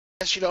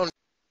Yes, you don't.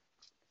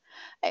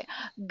 Hey,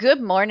 good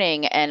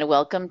morning and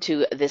welcome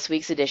to this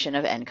week's edition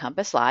of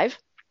NCompass Live.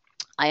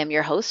 I am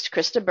your host,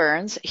 Krista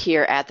Burns,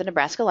 here at the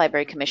Nebraska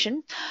Library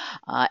Commission.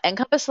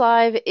 NCompass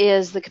Live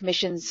is the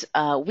Commission's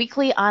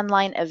weekly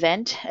online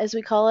event, as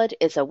we call it.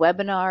 It's a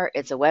webinar,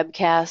 it's a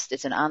webcast,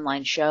 it's an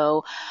online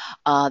show.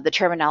 The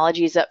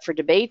terminology is up for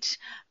debate.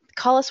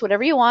 Call us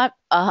whatever you want.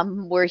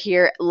 We're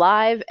here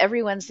live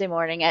every Wednesday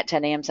morning at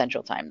 10 a.m.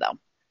 Central Time, though.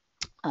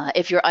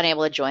 If you're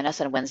unable to join us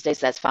on Wednesdays,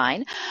 that's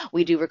fine.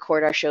 We do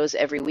record our shows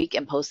every week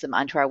and post them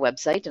onto our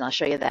website, and I'll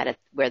show you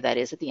where that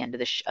is at the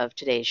end of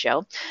today's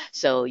show.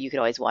 So you can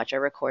always watch our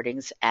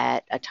recordings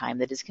at a time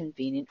that is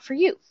convenient for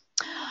you.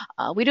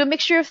 We do a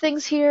mixture of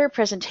things here: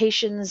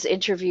 presentations,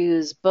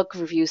 interviews, book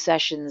review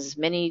sessions,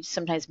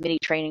 sometimes mini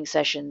training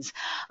sessions.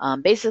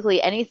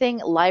 Basically anything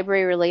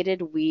library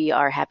related, we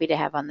are happy to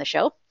have on the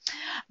show.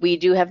 We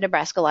do have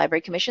Nebraska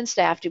Library Commission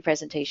staff do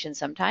presentations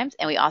sometimes,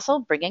 and we also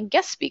bring in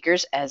guest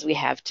speakers as we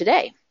have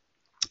today.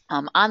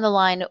 On the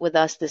line with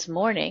us this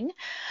morning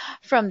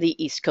from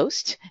the East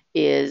Coast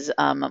is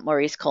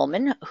Maurice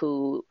Coleman,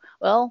 who,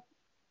 well,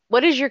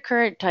 what is your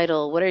current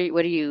title? What are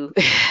you?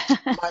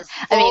 My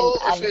I mean, full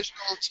official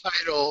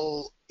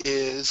title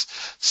is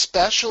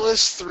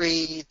Specialist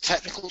 3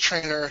 Technical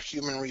Trainer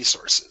Human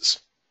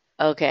Resources.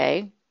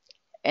 okay.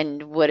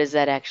 And what does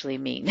that actually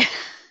mean?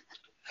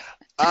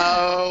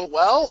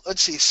 Well,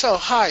 let's see. So,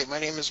 hi, my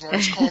name is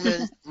Maurice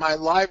Coleman. My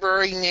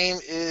library name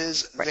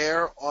is Right.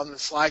 there on the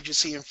slide you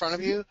see in front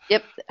of you.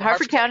 Yep, The Harford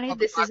Hartford County County.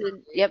 Public This is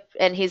Library. yep,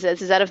 and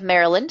this is out of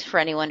Maryland for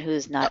anyone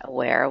who's not Yep.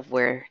 aware of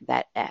where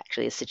that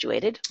actually is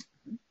situated.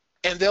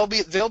 And there'll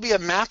be a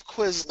map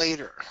quiz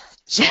later.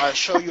 So I'll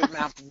show you a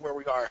map of where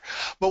we are.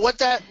 But what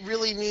that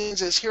really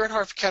means is here at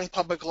Hartford County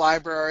Public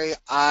Library,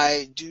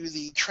 I do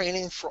the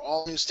training for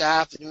all new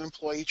staff, the new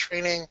employee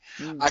training.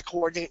 Mm. I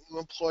coordinate new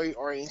employee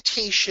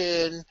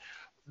orientation.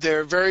 There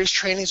are various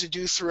trainings we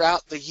do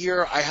throughout the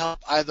year. I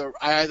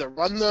either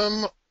run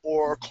them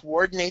or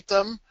coordinate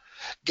them,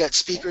 get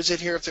speakers in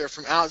here if they're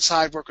from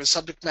outside, work with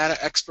subject matter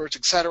experts,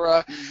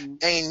 etc. Mm-hmm.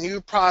 Any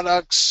new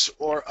products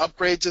or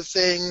upgrades of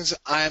things,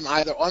 I'm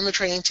either on the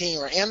training team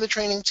or am the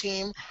training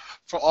team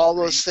for all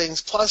those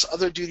things, plus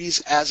other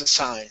duties as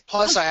assigned.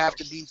 Plus, I have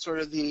to be sort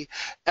of the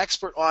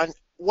expert on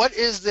what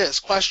is this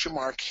question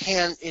mark,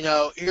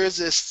 here's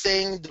this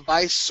thing,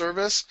 device,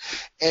 service,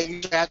 and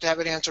you have to have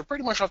an answer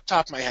pretty much off the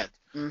top of my head.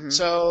 Mm-hmm.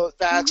 So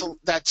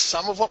that's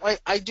some of what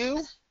I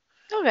do.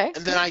 Okay.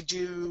 And then I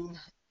do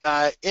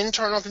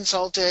internal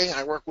consulting.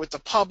 I work with the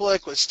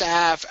public, with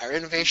staff, our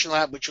innovation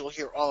lab, which you'll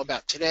hear all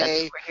about That's what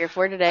today. we're here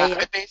for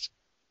today.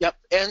 Yep,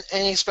 and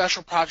any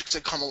special projects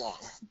that come along,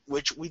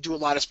 which we do a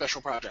lot of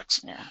special projects.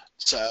 Yeah.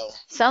 So,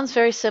 Sounds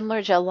very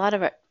similar to a lot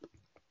of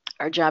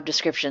our job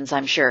descriptions,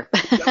 I'm sure.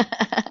 yep.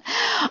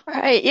 All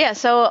right. Yeah.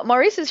 So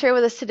Maurice is here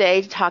with us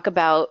today to talk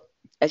about,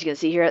 as you can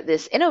see here,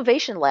 this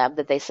innovation lab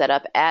that they set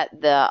up at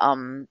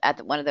one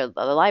of the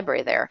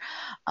library there.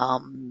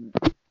 Um,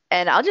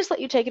 and I'll just let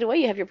you take it away.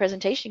 You have your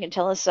presentation. You can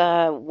tell us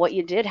what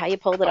you did, how you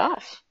pulled it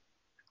off.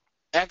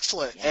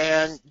 Excellent.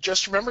 And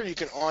just remember, you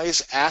can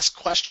always ask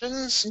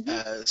questions, Mm-hmm.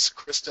 as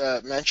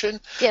Krista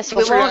mentioned. Yes,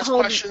 Feel free to ask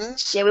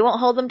questions. yeah, we won't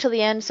hold them till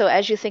the end. So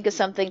as you think of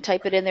something,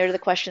 type it in there to the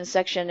questions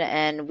section,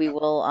 and we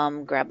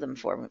will grab them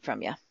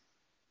from you.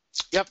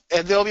 Yep,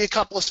 and there'll be a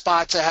couple of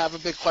spots that have a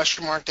big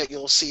question mark that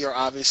you'll see are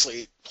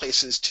obviously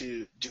places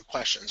to do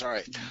questions. All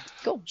right.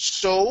 Cool.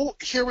 So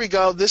here we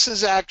go. This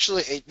is a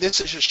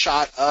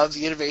shot of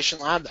the Innovation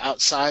Lab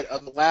outside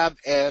of the lab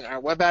and our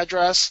web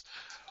address.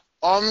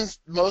 On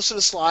most of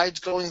the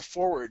slides going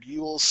forward, you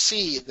will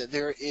see that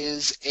there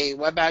is a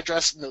web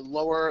address in the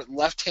lower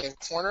left-hand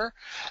corner.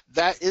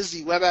 That is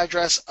the web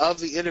address of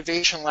the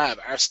Innovation Lab,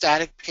 our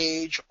static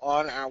page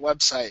on our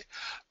website.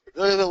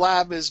 Really, the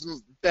lab is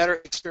better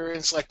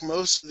experience like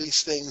most of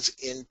these things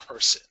in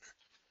person.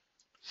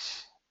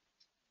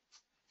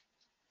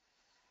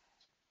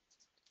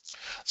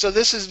 So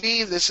this is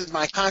me, this is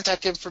my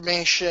contact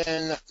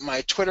information,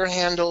 my Twitter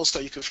handle, so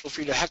you can feel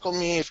free to heckle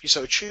me if you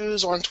so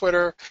choose on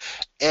Twitter,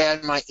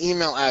 and my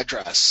email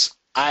address.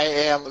 I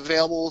am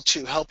available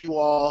to help you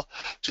all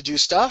to do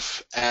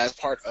stuff as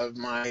part of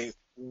my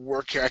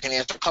work here. I can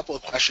answer a couple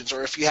of questions,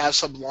 or if you have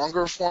some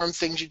longer form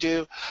things you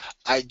do,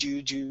 I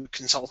do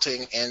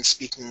consulting and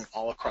speaking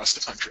all across the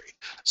country.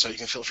 So you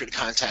can feel free to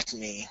contact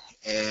me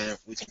and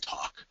we can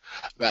talk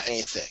about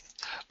anything.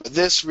 But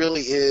this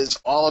really is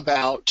all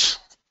about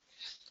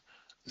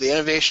the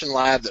innovation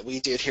lab that we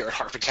did here at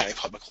Hartford County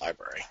Public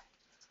Library.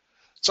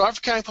 So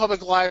Hartford County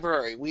Public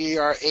Library, we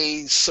are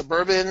a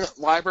suburban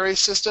library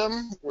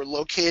system. We're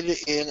located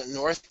in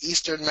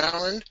northeastern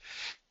Maryland.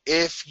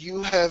 If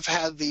you have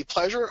had the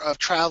pleasure of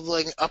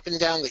traveling up and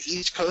down the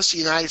east coast of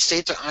the United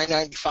States on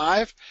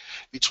I-95,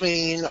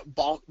 between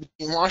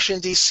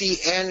Washington, D.C.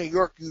 and New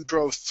York, you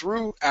drove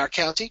through our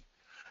county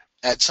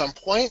at some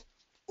point.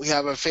 We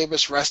have a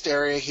famous rest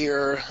area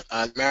here,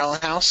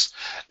 Maryland House,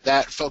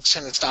 that folks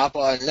tend to stop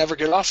on and never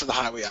get off of the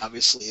highway,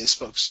 obviously, as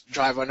folks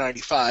drive on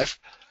 95.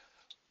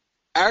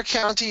 Our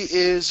county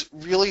is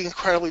really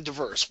incredibly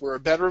diverse. We're a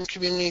bedroom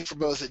community for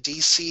both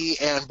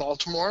DC and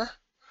Baltimore.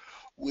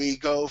 We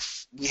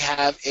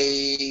have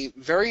a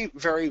very,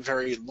 very,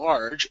 very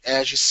large,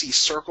 as you see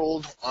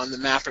circled on the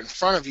map in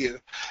front of you,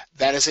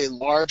 that is a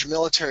large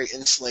military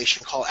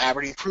installation called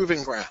Aberdeen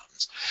Proving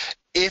Grounds.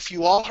 If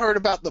you all heard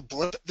about the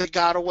blimp that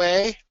got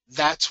away,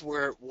 that's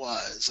where it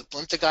was. The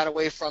blimp that got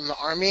away from the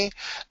Army,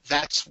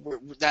 that's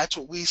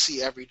what we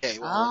see every day.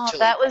 Oh,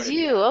 that was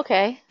you.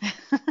 Okay.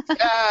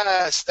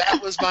 Yes,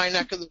 that was my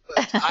neck of the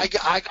woods. I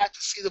got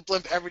to see the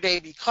blimp every day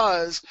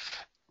because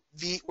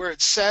where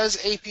it says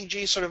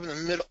APG, sort of in the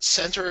middle,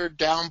 center,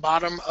 down,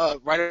 bottom,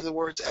 right over the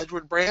words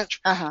Edward Branch,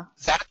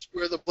 that's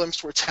where the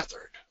blimps were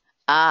tethered.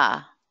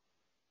 Ah,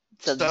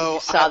 so you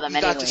saw them we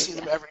anyways. got to see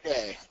them every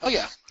day. Oh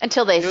yeah.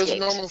 Until they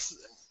escaped.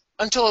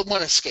 Until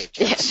one escaped.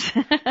 Yes.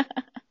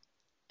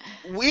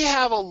 We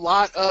have a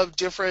lot of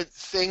different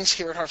things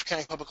here at Harford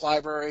County Public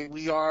Library.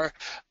 We are,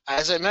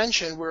 as I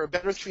mentioned, we're a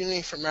bedroom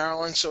community from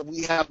Maryland, so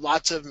we have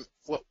lots of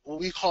what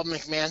we call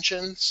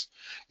McMansions,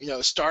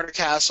 starter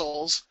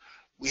castles.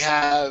 We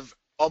have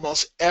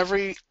almost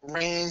every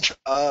range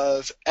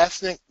of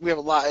we have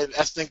a lot of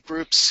ethnic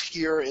groups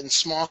here in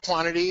small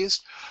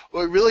quantities.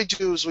 What we really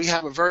do is we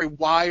have a very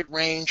wide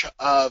range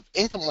of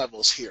income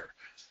levels here.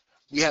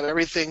 We have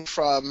everything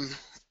from,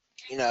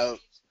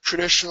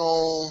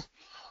 traditional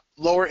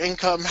lower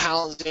income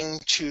housing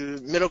to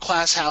middle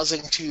class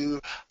housing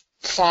to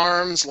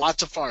farms,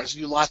 lots of farms.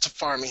 We do lots of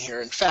farming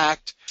here. In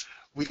fact,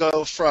 we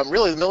go from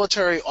really the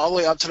military all the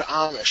way up to the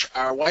Amish.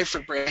 Our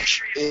Whiteford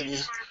branch in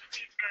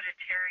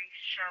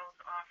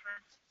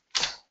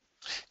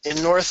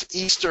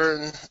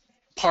northeastern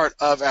part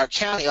of our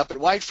county up at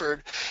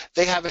Whiteford,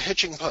 they have a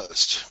hitching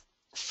post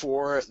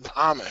for the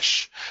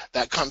Amish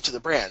that come to the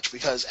branch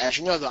because, as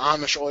you know, the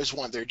Amish always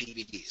want their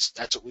DVDs.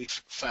 That's what we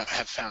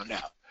have found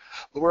out.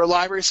 But we're a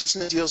library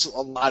system that deals with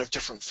a lot of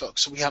different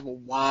folks, so we have a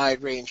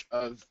wide range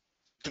of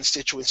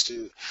constituents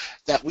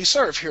that we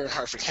serve here in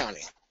Harford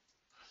County.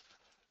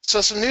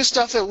 So some new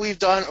stuff that we've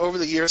done over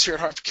the years here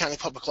at Harford County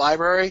Public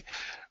Library.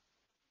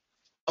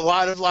 A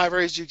lot of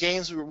libraries do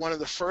games. We were one of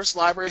the first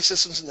library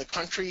systems in the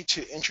country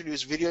to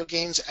introduce video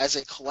games as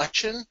a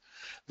collection.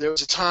 There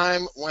was a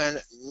time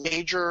when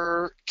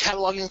major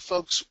cataloging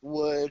folks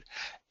would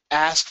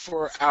ask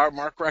for our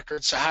MARC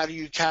records, so how do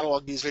you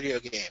catalog these video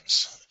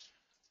games?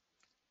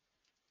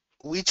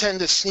 We tend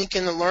to sneak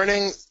in the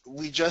learning.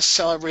 We just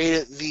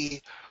celebrated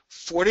the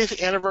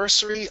 40th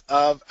anniversary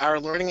of our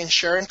Learning and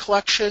Sharing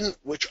collection,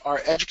 which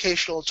are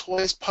educational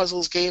toys,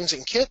 puzzles, games,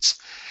 and kits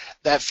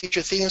that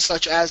feature themes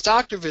such as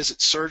doctor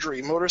visits,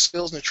 surgery, motor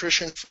skills,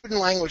 nutrition, food and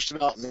language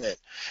development,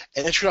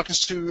 and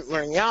introductions to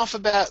learning the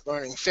alphabet,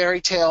 learning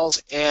fairy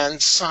tales,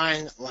 and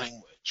sign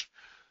language.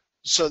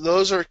 So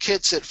those are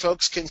kits that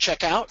folks can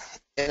check out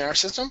in our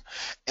system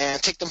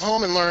and take them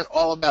home and learn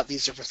all about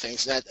these different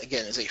things. That,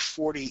 again, is a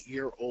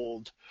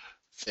 40-year-old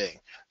thing.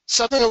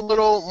 Something a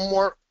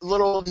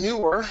little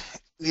newer,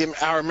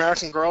 our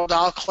American Girl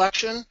doll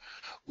collection.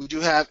 We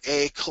do have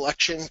a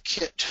collection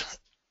kit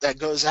that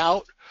goes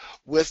out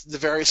with the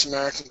various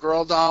American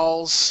Girl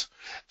dolls.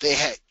 They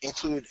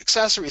include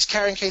accessories,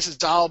 carrying cases,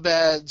 doll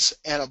beds,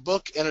 and a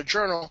book and a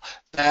journal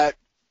that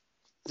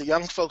the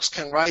young folks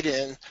can write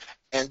in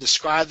and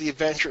describe the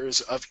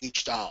adventures of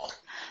each doll.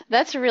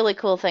 That's a really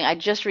cool thing. I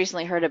just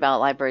recently heard about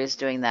libraries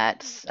doing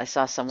that. I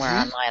saw somewhere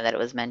online that it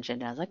was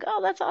mentioned, and I was like,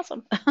 oh, that's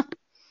awesome.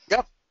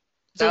 Yep.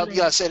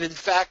 Yes, and in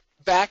fact,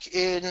 back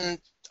in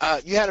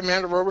you had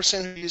Amanda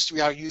Roberson, who used to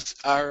be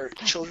our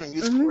children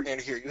youth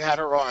coordinator here. You had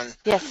her on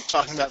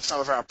talking about some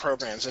of our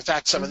programs. In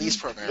fact, some of these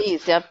programs.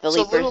 The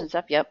Leapers and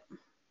stuff, yep.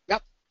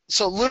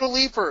 So Little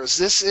Leapers,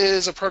 this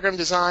is a program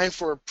designed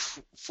for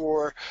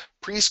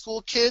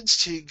preschool kids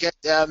to get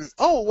them,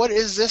 what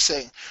is this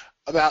thing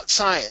about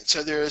science?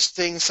 So there's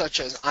things such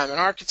as I'm an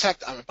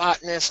architect, I'm a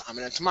botanist, I'm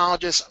an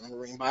entomologist, I'm a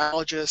marine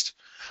biologist,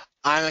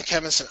 I'm a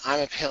chemist, and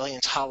I'm a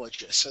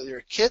paleontologist. So there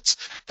are kits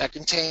that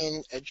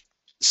contain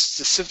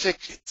specific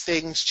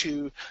things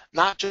to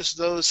not just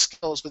those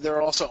skills, but there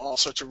are also all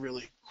sorts of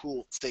really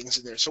cool things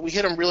in there. So we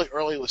hit them really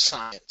early with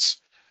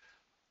science.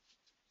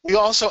 We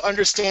also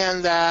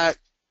understand that,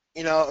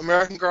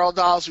 American Girl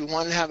dolls, we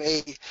want to have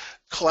a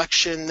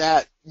collection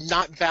that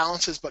not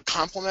balances but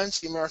complements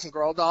the American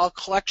Girl doll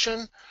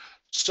collection.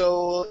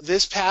 So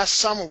this past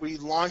summer, we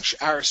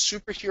launched our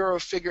superhero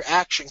figure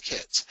action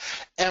kits.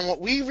 And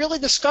what we really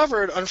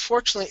discovered,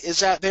 unfortunately,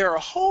 is that there are a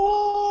whole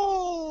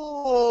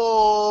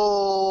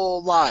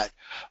lot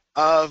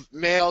of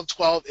male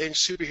 12-inch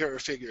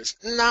superhero figures.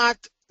 Not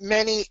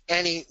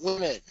any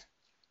women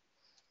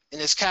in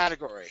this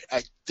category.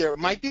 There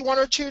might be one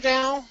or two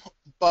now,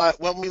 but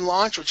when we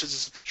launch, which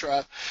is a picture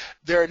of,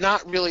 there are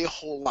not really a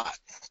whole lot.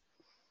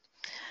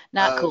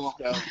 Not cool.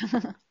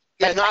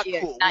 Yeah, not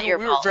cool. We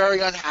were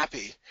very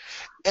unhappy.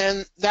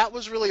 And that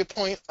was really a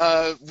point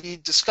we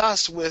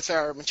discussed with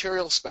our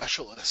material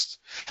specialists.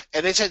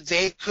 And they said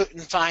they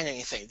couldn't find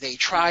anything. They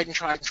tried and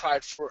tried and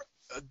tried for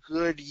a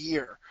good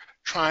year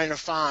trying to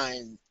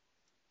find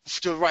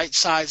the right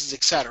sizes,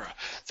 etc.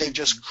 They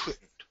just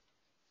couldn't.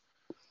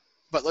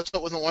 but let's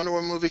hope with the Wonder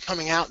Woman movie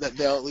coming out that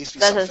there'll at least be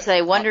That's what I something say.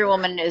 out Wonder there.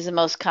 Woman is the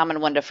most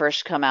common one to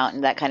first come out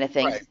and that kind of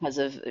thing Right, because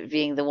of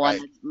being the one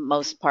right, that's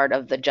most part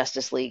of the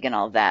Justice League and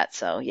all that.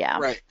 So yeah.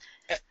 right.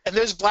 And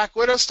there's Black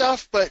Widow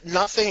stuff, but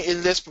nothing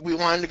in this. We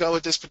wanted to go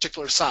with this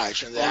particular size,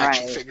 the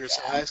action Right. figure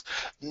Yeah. size.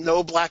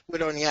 No Black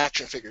Widow in the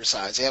action figure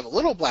size. They have a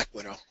little Black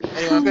Widow.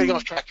 Anyway, I'm getting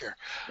off track here.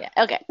 Yeah.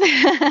 Okay. All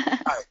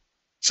right.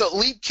 So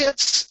Leap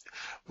kits.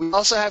 We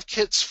also have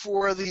kits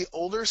for the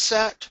older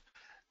set.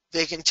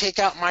 They can take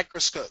out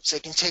microscopes. They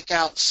can take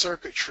out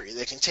circuitry.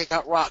 They can take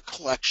out rock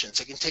collections.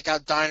 They can take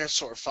out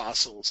dinosaur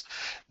fossils.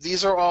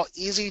 These are all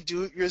easy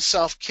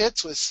do-it-yourself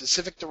kits with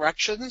specific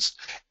directions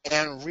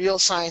and real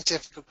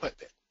scientific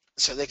equipment.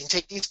 So they can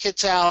take these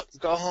kits out,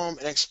 go home,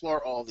 and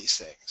explore all these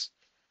things.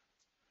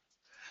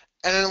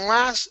 And then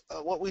last,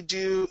 what we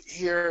do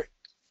here,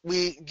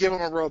 we give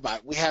them a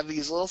robot. We have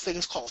these little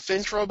things called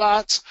Finch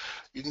robots.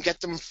 You can get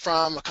them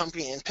from a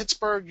company in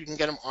Pittsburgh. You can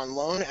get them on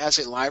loan as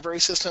a library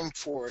system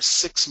for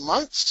 6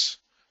 months.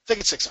 I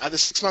think it's either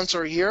 6 months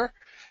or a year.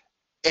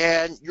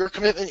 And your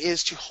commitment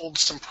is to hold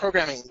some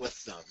programming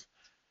with them.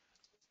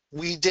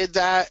 We did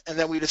that, and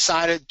then we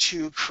decided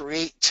to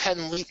create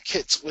 10 Leap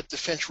kits with the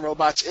Finch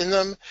robots in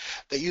them.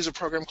 They use a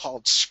program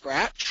called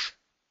Scratch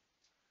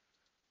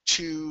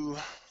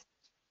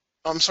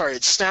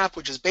it's Snap,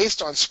 which is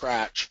based on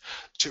Scratch,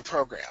 to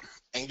program.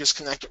 And you just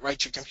connect it right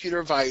to your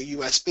computer via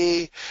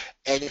USB,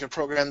 and you can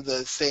program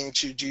the thing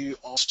to do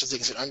all sorts of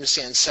things. It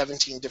understands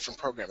 17 different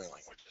programming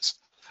languages.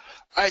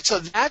 All right, so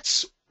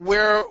that's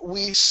where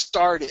we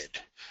started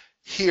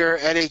here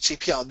at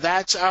HCPL.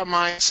 That's our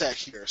mindset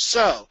here.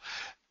 So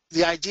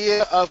the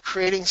idea of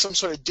creating some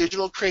sort of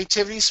digital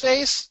creativity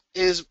space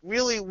is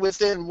really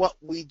within what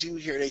we do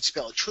here at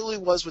HCPL. It truly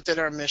was within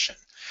our mission.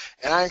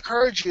 And I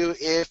encourage you,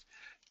 if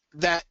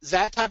that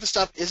type of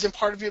stuff isn't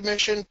part of your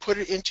mission, put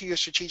it into your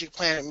strategic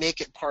plan and make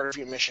it part of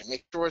your mission.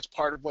 Make sure it's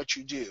part of what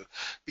you do,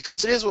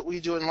 because it is what we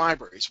do in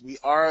libraries. We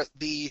are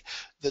the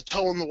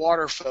toe in the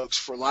water folks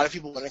for a lot of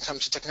people when it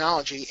comes to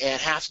technology,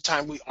 and half the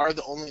time we are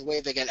the only way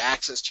they get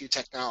access to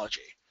technology.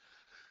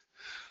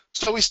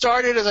 So we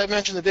started, as I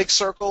mentioned, the big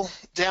circle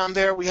down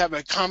there. We have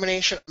a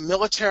combination of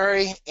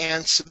military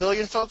and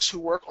civilian folks who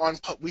work on,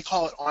 we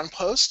call it on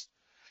post.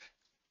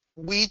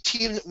 We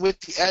teamed with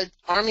the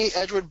Army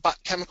Edgewood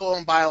Chemical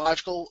and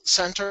Biological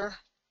Center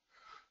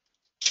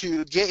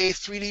to get a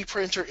 3D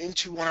printer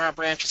into one of our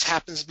branches.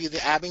 Happens to be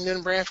the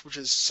Abingdon branch, which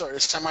is sort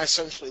of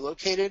semi-centrally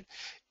located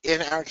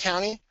in our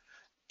county.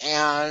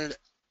 And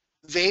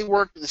they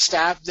worked with the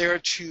staff there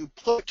to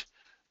put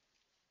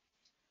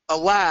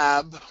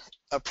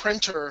a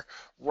printer,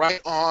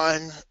 right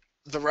on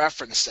the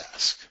reference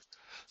desk.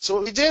 So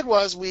what we did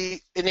was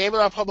we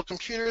enabled our public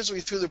computers.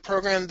 We threw the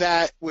program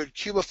that would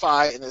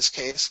cubify, in this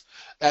case.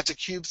 That's a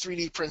Cube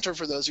 3D printer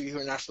for those of you who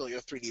are not familiar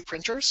with 3D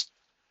printers.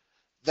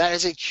 That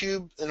is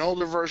an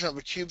older version of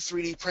a Cube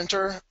 3D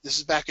printer. This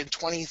is back in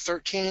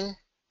 2013.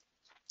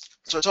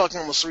 So we're talking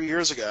almost 3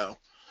 years ago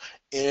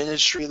in an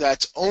industry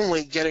that's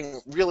only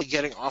really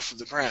getting off of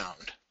the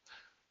ground.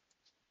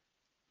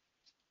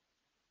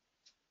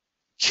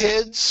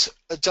 Kids,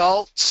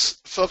 adults,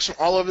 folks from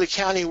all over the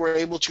county were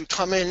able to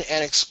come in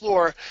and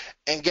explore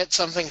and get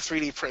something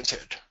 3D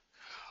printed.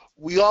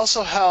 We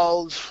also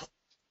held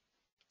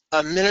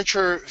a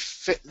miniature,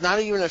 not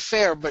even a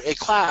fair, but a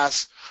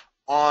class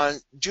on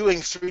doing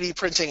 3D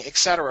printing,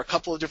 etc. A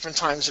couple of different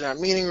times in our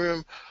meeting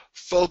room.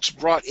 Folks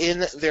brought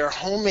in their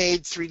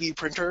homemade 3D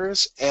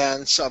printers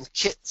and some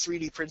kit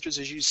 3D printers,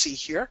 as you see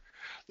here.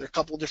 There are a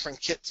couple of different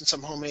kits and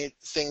some homemade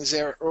things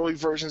there, early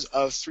versions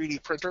of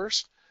 3D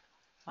printers.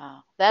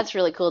 Wow, that's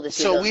really cool to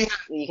see. So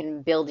you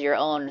can build your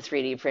own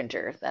 3D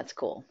printer. That's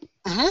cool.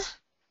 Mm-hmm.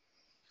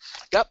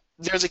 Yep,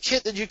 there's a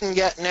kit that you can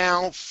get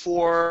now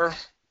for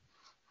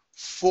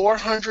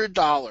 $400.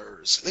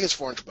 I think it's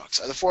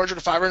 $400. Either $400 to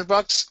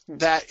 $500.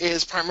 That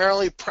is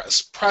primarily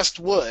pressed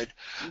wood,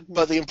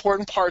 but the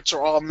important parts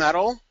are all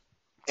metal,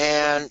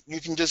 and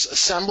you can just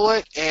assemble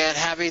it and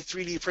have a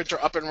 3D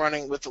printer up and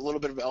running with a little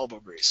bit of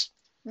elbow grease.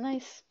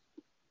 Nice.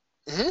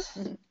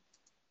 Mm-hmm.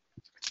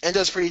 And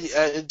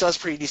it does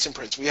pretty decent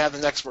prints. We have the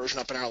next version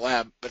up in our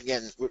lab, but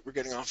again, we're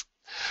getting off.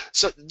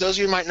 So those of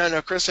you who might not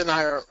know, Chris and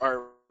I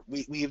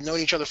we've known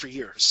each other for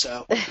years.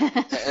 So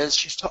and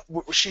she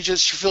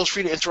feels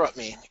free to interrupt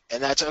me,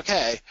 and that's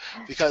okay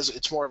because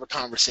it's more of a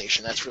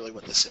conversation. That's really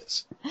what this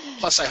is.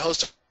 Plus, I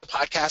host a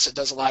podcast that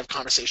does a lot of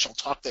conversational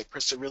talk that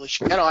Krista really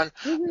should get on,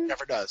 but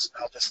never does.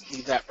 I'll just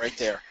leave that right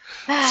there.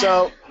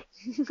 So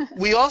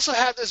we also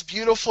have this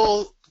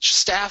beautiful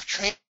staff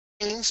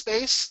training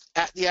space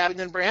at the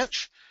Abingdon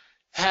branch.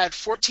 Had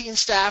 14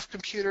 staff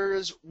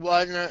computers,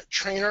 1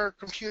 trainer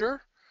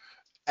computer.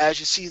 As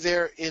you see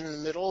there in the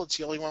middle, it's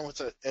the only one with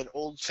an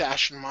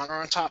old-fashioned monitor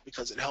on top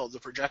because it held the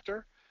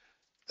projector.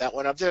 That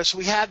went up there. So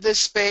we had this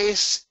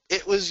space.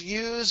 It was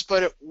used,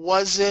 but it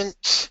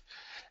wasn't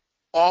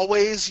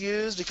always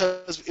used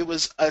because it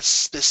was a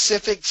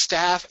specific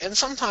staff and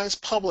sometimes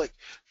public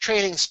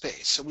training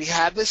space. So we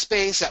had this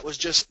space that was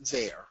just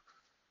there.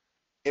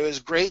 It was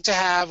great to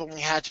have, and we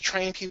had to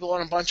train people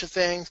on a bunch of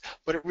things,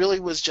 but it really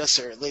was just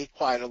there. It laid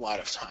quite a lot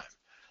of time.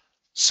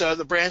 So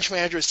the branch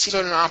manager sees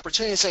an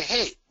opportunity to say,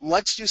 hey,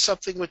 let's do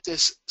something with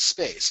this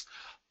space.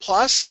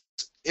 Plus,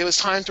 it was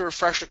time to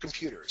refresh the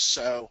computers.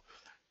 So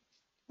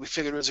we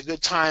figured it was a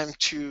good time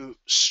to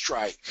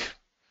strike.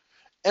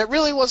 And it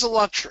really was a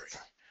luxury.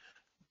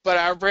 But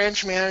our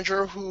branch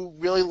manager, who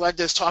really led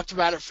this, talked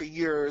about it for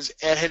years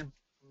and had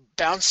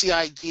bounced the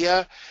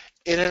idea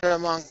in and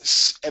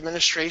amongst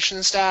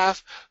administration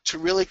staff to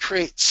really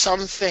create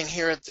something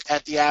here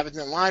at the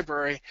Abingdon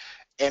Library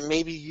and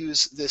maybe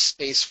use this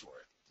space for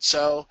it.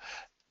 So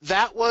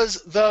that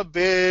was the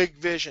big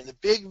vision. The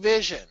big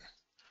vision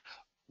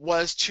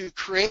was to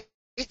create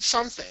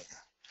something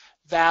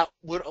that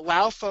would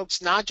allow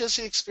folks not just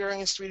to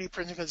experience 3D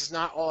printing, because it's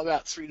not all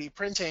about 3D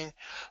printing,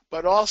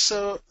 but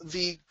also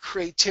the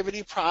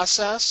creativity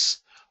process,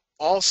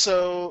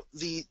 also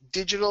the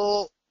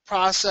digital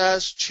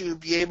process to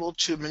be able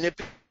to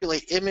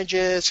manipulate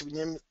images,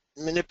 to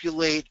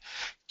manipulate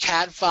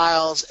CAD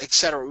files,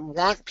 etc. We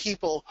want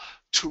people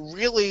to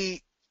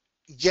really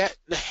get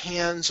the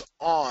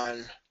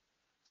hands-on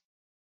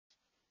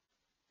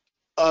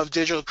of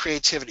digital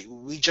creativity.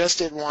 We just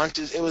didn't want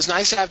to, it was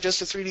nice to have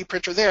just a 3D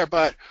printer there,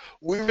 but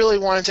we really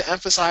wanted to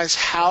emphasize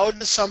how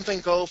does something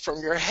go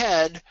from your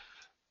head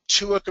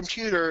to a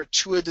computer,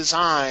 to a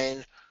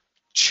design,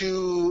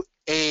 to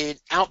an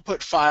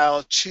output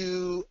file,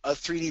 to a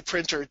 3D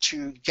printer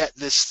to get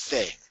this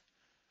thing.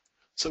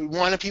 So we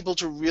wanted people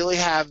to really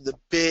have the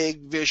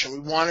big vision. We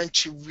wanted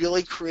to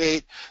really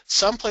create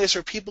some place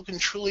where people can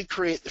truly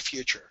create the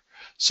future.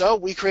 So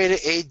we created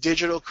a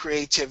digital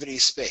creativity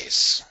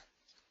space.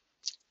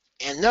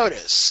 And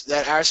notice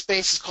that our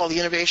space is called the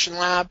Innovation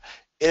Lab.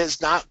 It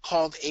is not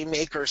called a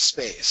maker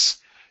space.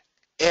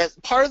 And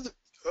part of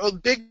the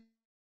big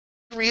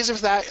reason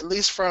for that, at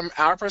least from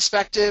our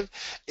perspective,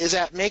 is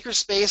that maker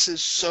space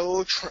is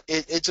so,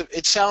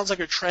 it sounds like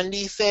a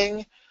trendy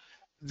thing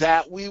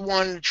that we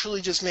wanted to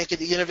truly just make it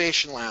the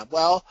Innovation Lab.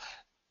 Well,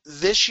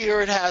 this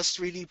year it has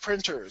 3D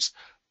printers.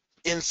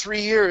 In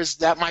 3 years,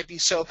 that might be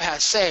so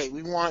passe.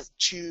 We want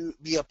to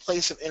be a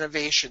place of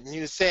innovation,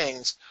 new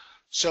things.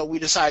 So we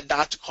decided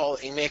not to call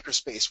it a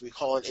makerspace. We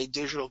call it a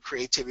digital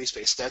creativity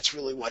space. That's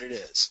really what it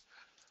is.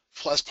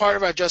 Plus, part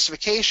of our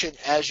justification,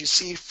 as you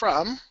see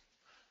from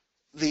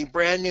the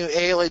brand new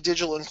ALA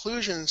Digital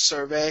Inclusion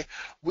Survey,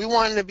 we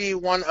wanted to be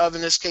one of,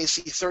 in this case,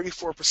 the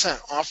 34%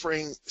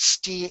 offering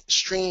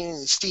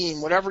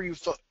STEAM, whatever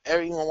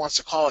everyone wants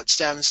to call it,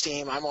 STEM,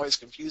 STEAM, I'm always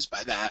confused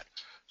by that,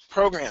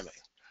 programming.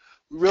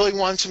 We really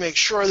wanted to make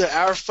sure that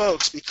our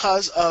folks,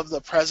 because of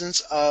the presence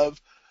of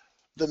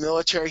the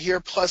military here,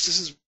 plus this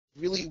is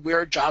really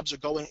where jobs are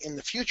going in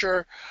the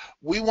future,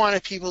 we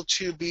wanted people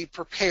to be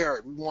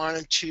prepared. We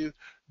wanted to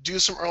do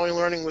some early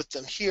learning with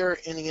them here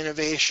in the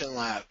Innovation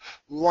Lab.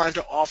 We wanted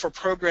to offer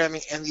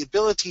programming and the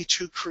ability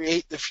to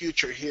create the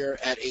future here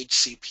at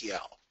HCPL.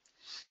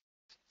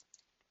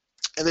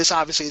 And this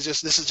obviously is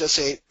this is just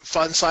a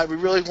fun slide. We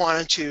really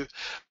wanted to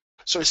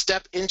sort of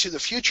step into the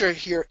future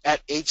here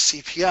at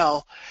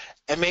HCPL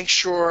and make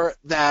sure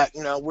that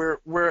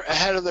we're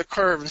ahead of the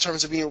curve in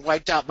terms of being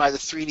wiped out by the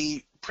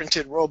 3D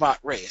printed robot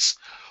race,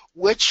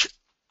 which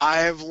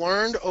I've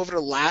learned over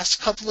the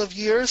last couple of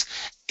years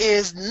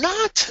is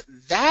not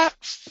that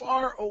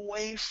far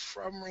away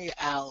from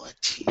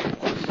reality.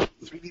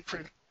 3D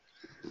print,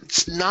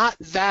 it's not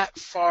that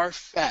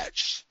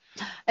far-fetched.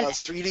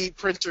 3D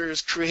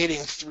printers creating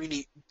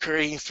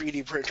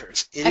 3D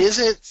printers. It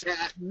isn't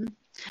that.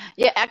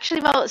 Yeah,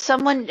 actually, well,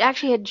 someone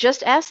actually had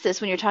just asked this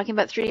when you're talking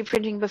about 3D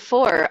printing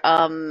before.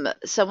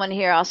 Someone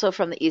here also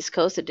from the East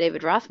Coast,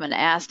 David Rothman,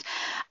 asked,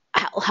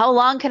 how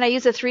long can I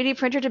use a 3D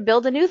printer to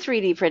build a new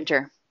 3D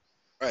printer?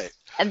 Right.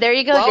 And there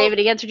you go, David.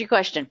 He answered your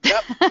question.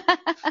 Yep.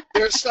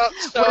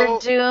 We're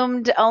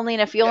doomed. Only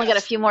got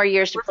a few more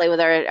years to play with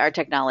our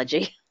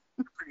technology.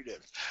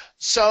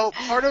 So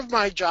part of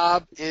my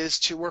job is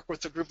to work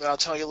with a group that I'll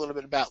tell you a little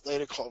bit about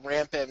later called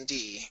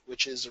RampMD,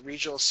 which is a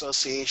regional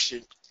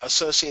association of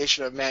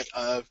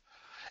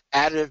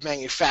additive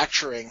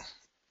manufacturing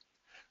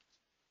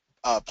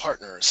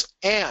partners.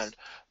 And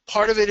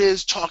part of it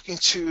is talking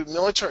to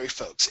military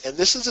folks. And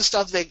this is the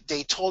stuff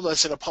they told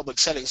us in a public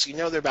setting, so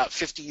they're about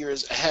 50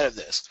 years ahead of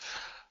this.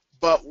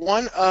 But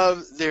one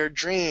of their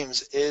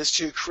dreams is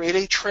to create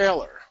a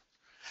trailer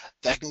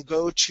that can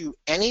go to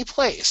any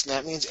place, and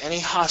that means any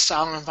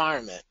hostile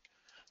environment,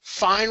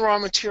 find raw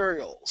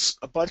materials.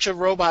 A bunch of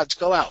robots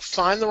go out,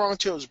 find the raw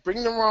materials,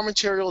 bring the raw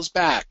materials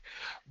back,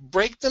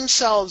 break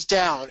themselves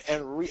down,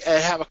 and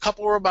have a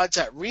couple of robots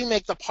that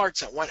remake the parts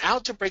that went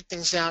out to break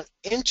things down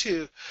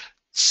into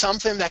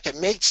something that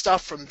can make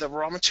stuff from the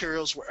raw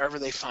materials wherever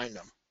they find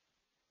them.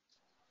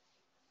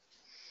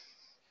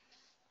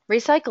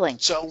 Recycling.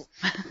 So,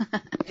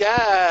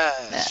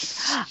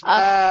 yes.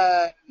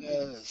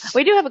 Yes.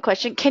 We do have a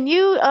question. Can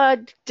you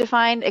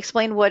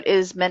explain what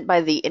is meant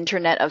by the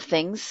Internet of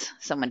Things?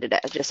 Someone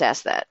just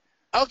asked that.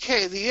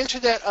 Okay, the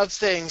Internet of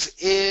Things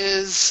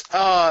is,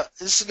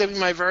 this is going to be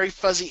my very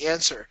fuzzy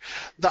answer.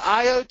 The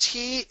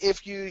IoT,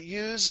 if you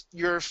use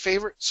your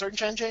favorite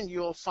search engine,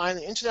 you'll find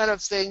the Internet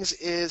of Things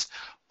is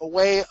a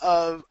way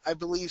of, I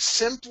believe,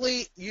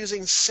 simply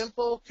using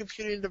simple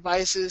computing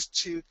devices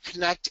to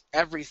connect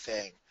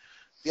everything.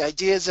 The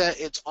idea is that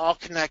it's all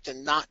connected,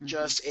 not Mm-hmm.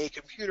 just a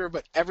computer,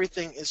 but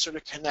everything is sort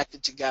of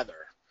connected together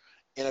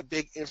in a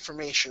big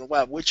information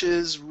web, which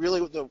is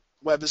really what the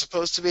web is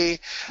supposed to be.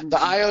 The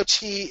Mm-hmm.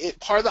 IoT,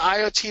 part of the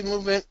IoT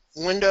movement,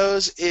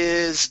 Windows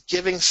is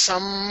giving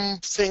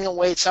something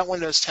away. It's not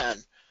Windows 10.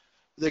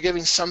 They're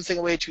giving something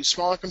away to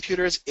smaller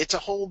computers. It's a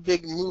whole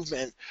big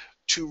movement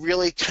to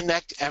really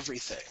connect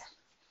everything.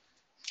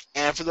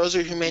 And for those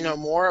of you who may know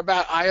more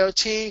about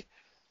IoT,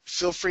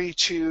 feel free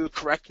to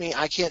correct me.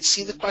 I can't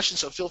see the Mm-hmm. question,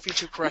 so feel free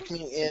to No, correct me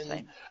that's in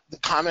fine. the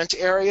comment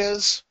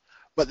areas.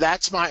 But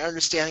that's my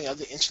understanding of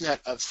the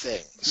Internet of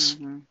Things.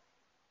 Mm-hmm.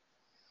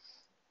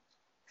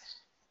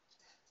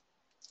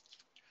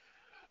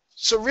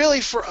 So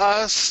really for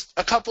us,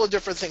 a couple of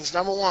different things.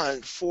 Number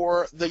one,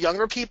 for the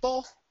younger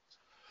people,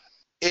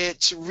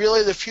 it's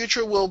really the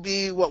future will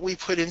be what we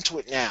put into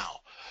it now.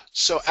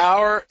 So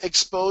our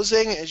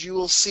exposing, as you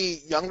will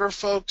see, younger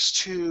folks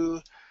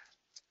to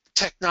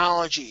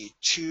technology,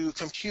 to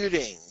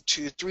computing,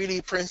 to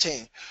 3D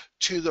printing,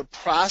 to the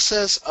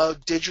process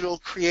of digital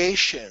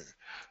creation,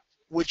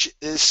 which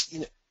is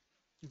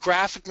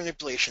graphic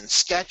manipulation,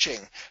 sketching.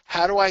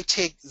 How do I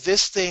take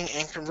this thing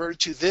and convert it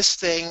to this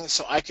thing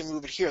so I can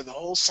move it here? The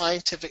whole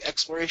scientific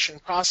exploration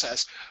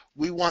process,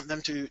 we want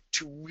them to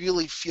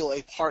really feel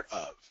a part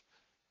of.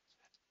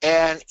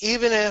 And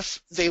even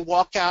if they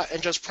walk out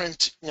and just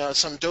print,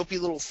 some dopey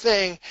little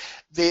thing,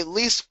 they at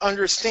least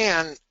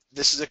understand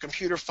this is a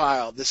computer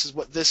file. This is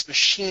what this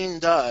machine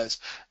does.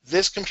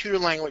 This computer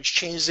language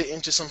changes it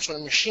into some sort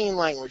of machine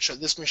language so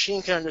this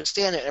machine can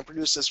understand it and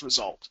produce this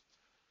result.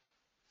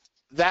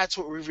 That's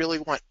what we really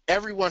want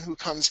everyone who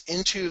comes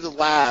into the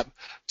lab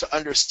to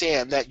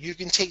understand, that you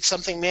can take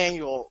something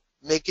manual,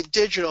 make it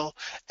digital,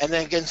 and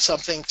then get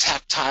something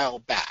tactile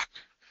back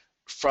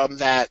from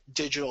that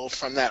digital,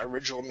 from that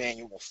original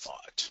manual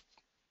thought.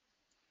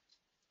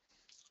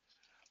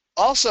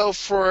 Also,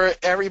 for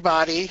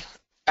everybody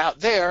out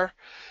there,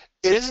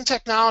 it isn't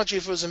technology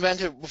if it was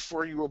invented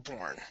before you were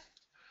born.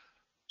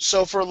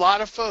 So for a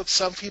lot of folks,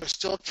 some people are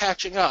still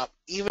catching up.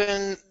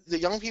 Even the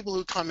young people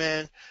who come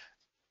in,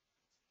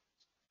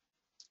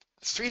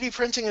 3D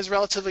printing is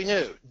relatively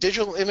new.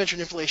 Digital image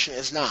manipulation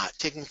is not.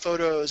 Taking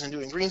photos and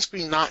doing green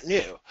screen, not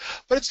new.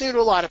 But it's new to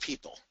a lot of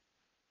people.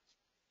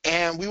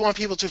 And we want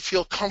people to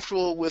feel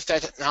comfortable with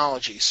that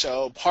technology.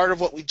 So part of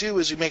what we do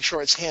is we make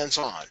sure it's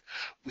hands-on.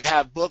 We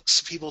have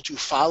books for people to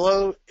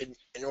follow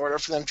in order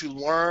for them to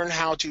learn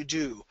how to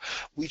do.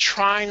 We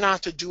try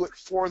not to do it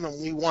for them.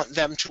 We want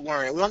them to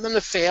learn. We want them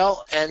to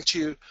fail and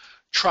to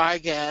try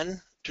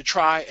again, to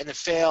try and to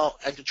fail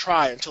and to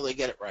try until they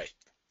get it right.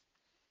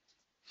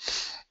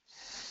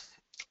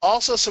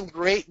 Also, some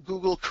great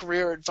Google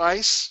career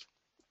advice.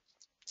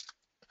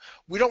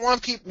 We don't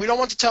want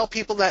to tell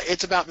people that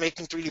it's about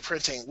making 3D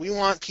printing. We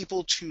want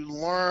people to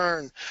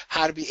learn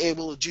how to be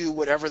able to do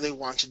whatever they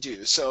want to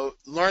do. So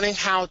learning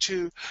how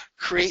to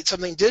create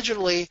something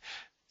digitally,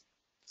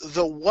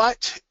 the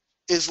what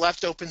is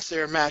left open to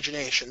their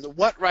imagination. The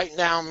what right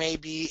now may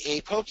be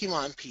a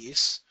Pokemon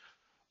piece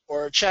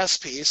or a chess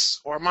piece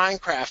or a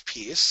Minecraft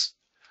piece,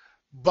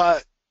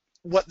 but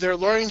what they're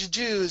learning to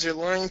do is they're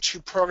learning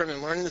to program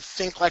and learning to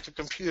think like a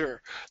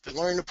computer. They're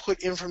learning to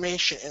put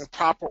information in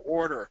proper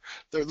order.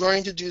 They're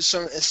learning to do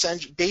some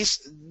essential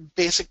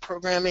basic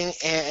programming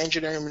and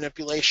engineering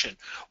manipulation.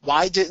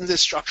 Why didn't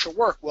this structure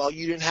work? Well,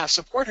 you didn't have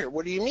support here.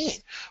 What do you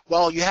mean?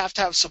 Well, you have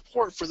to have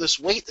support for this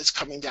weight that's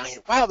coming down here.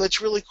 Wow,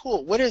 that's really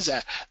cool. What is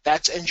that?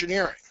 That's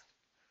engineering.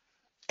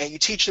 And you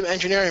teach them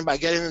engineering by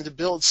getting them to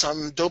build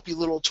some dopey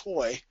little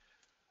toy,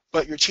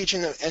 but you're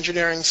teaching them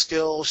engineering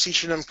skills,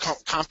 teaching them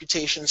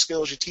computation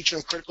skills, you're teaching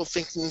them critical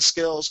thinking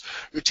skills,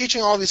 you're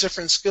teaching all these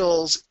different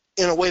skills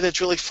in a way that's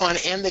really fun,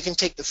 and they can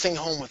take the thing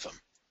home with them.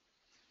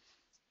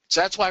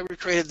 So that's why we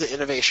created the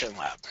Innovation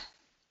Lab.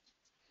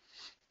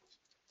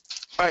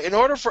 All right, in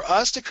order for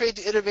us to create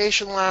the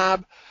Innovation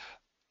Lab,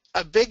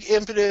 a big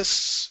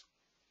impetus,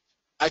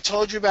 I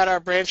told you about our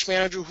branch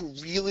manager who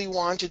really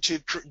wanted to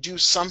do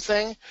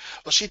something.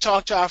 Well, she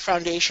talked to our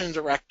foundation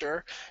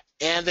director,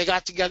 and they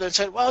got together and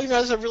said, well,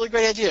 this is a really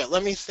great idea.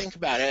 Let me think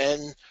about it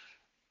and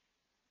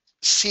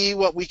see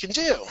what we can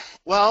do.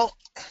 Well,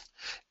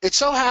 it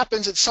so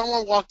happens that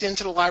someone walked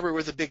into the library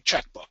with a big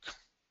checkbook.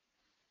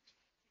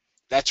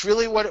 That's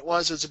really what it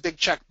was. It was a big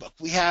checkbook.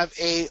 We have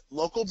a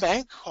local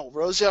bank called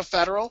Rosedale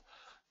Federal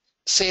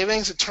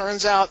Savings. It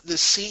turns out the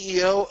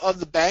CEO of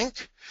the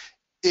bank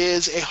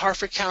is a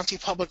Harford County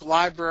Public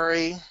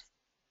Library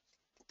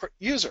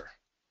user.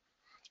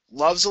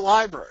 Loves the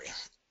library.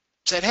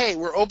 Said, hey,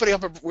 we're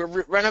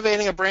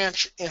renovating a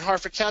branch in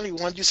Harford County.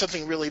 We want to do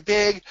something really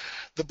big.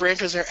 The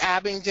branch is near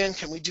Abingdon.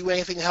 Can we do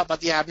anything to help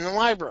out the Abingdon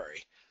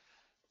Library?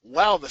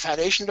 Well, the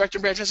foundation director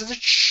and branch said,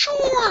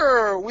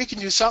 sure, we can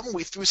do something.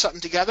 We threw something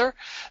together.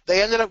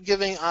 They ended up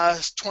giving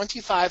us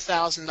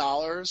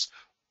 $25,000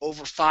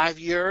 over 5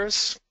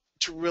 years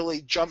to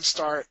really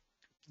jumpstart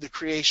the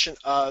creation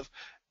of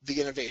the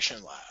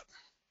Innovation Lab.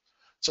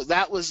 So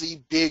that was the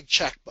big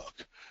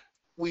checkbook.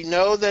 We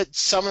know that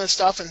some of the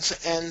stuff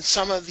and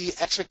some of the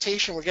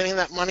expectation, we're getting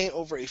that money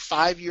over a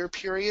 5-year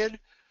period.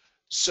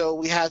 So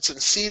we had some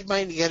seed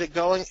money to get it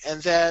going,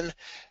 and then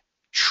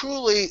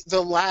truly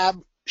the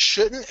lab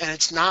shouldn't, and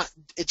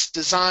it's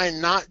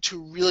designed not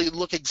to really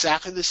look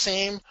exactly the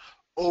same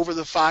over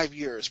the 5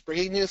 years.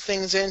 Bringing new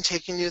things in,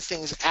 taking new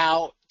things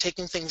out,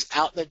 taking things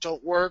out that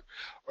don't work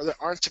or that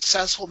aren't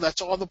successful,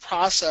 that's all the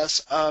process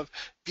of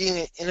being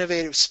an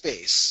innovative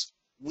space.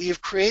 We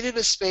have created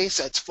a space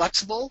that's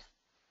flexible,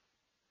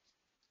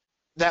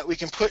 that we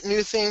can put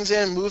new things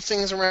in, move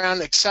things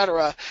around,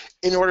 etc.,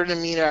 in order to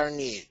meet our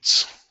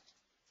needs.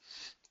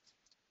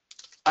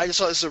 I just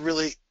thought this was a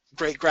really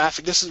great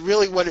graphic. This is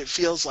really what it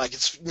feels like.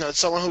 It's, it's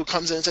someone who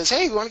comes in and says,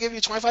 hey, we want to give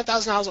you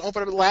 $25,000 to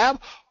open up a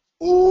lab.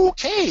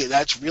 Okay,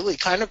 that's really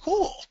kind of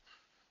cool.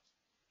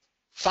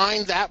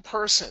 Find that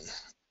person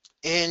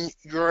in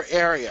your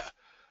area,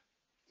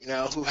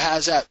 who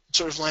has that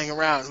sort of laying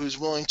around, who's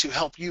willing to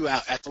help you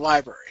out at the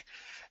library.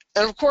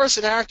 And of course,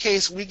 in our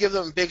case, we give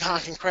them big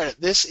honking credit.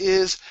 This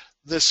is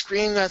the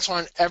screen that's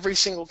on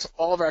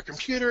all of our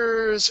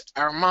computers,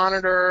 our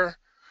monitor,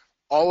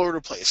 all over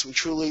the place. We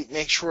truly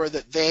make sure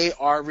that they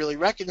are really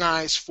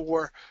recognized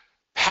for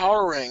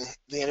powering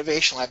the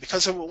Innovation Lab,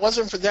 because if it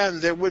wasn't for them,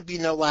 there would be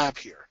no lab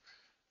here.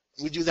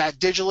 We do that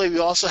digitally. We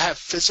also have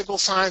physical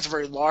signs, a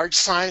very large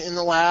sign in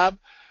the lab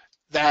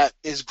that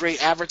is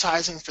great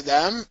advertising for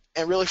them,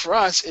 and really for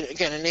us, it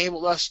again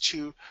enabled us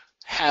to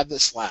have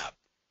this lab.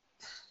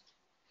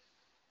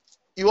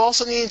 You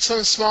also need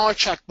some smaller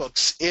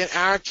checkbooks. In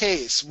our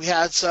case, we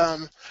had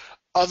some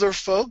other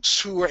folks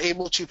who were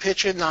able to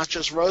pitch in, not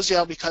just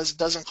Rosedale, because it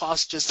doesn't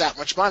cost just that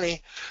much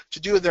money to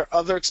do their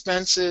other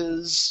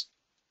expenses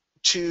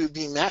to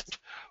be met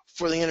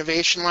for the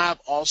Innovation Lab,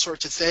 all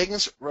sorts of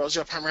things.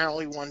 Rosedale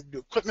primarily wanted to do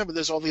equipment, but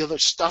there's all the other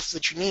stuff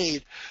that you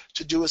need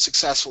to do a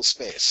successful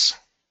space.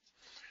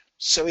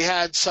 So we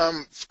had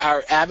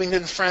our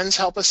Abingdon friends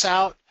help us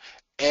out,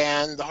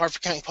 and the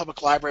Harford County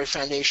Public Library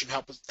Foundation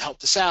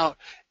helped us out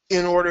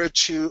in order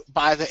to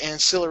buy the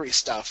ancillary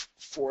stuff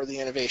for the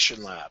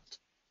Innovation Lab.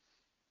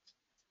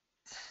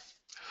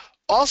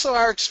 Also,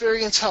 our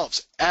experience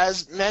helps.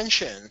 As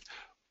mentioned,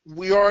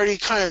 we already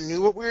kind of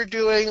knew what we were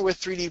doing with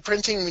 3D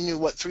printing. We knew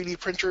what 3D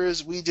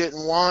printers we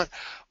didn't want.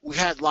 We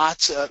had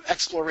lots of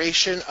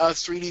exploration of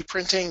 3D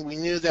printing. We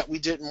knew that we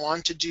didn't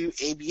want to do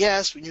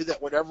ABS. We knew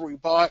that whatever we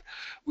bought,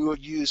 we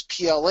would use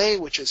PLA,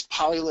 which is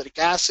polylytic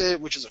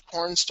acid, which is a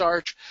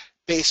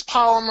cornstarch-based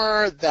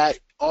polymer that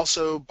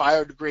also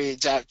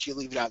biodegrades after you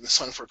leave it out in the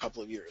sun for a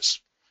couple of years.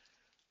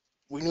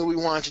 We knew we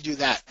wanted to do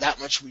that. That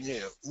much we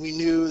knew. We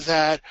knew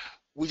that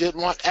we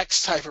didn't want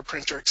X type of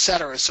printer,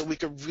 etc. So we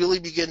could really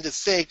begin to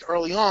think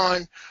early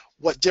on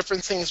what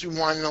different things we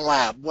wanted in the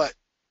lab, what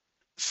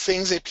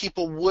things that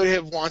people would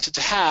have wanted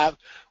to have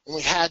when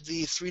we had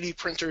the 3D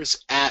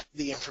printers at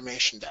the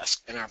information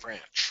desk in our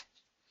branch.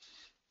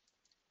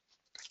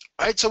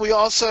 All right, so we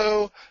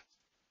also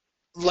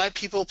let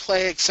people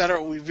play,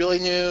 etc. We really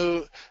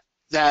knew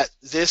that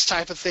this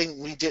type of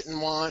thing we didn't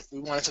want. We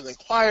wanted something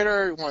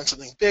quieter, we wanted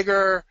something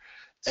bigger,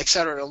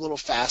 etc., and a little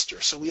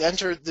faster. So we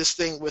entered this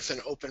thing with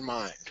an open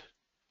mind.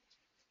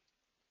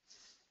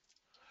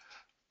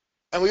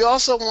 And we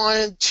also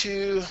wanted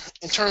to,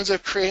 in terms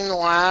of creating the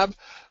lab,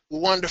 we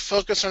wanted to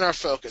focus on our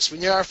focus. We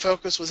knew our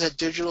focus was a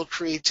digital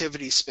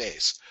creativity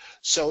space.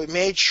 So we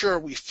made sure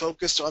we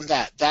focused on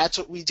that. That's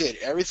what we did.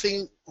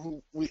 Everything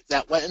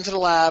that went into the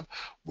lab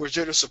was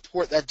there to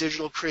support that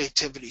digital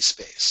creativity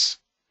space.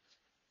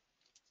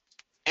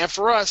 And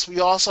for us, we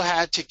also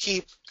had to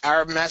keep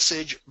our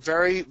message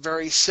very,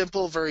 very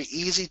simple, very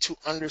easy to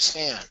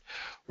understand.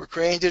 We're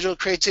creating digital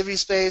creativity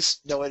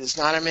space. No, it is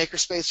not a maker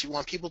space. We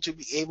want people to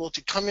be able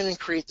to come in and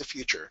create the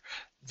future.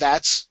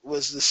 That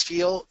was the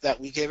feel that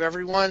we gave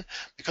everyone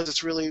because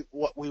it's really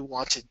what we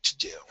wanted to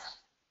do.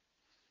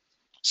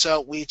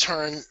 So we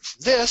turn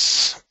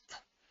this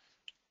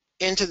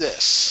into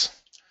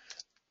this.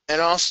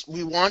 And also,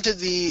 we wanted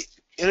the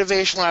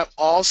Innovation Lab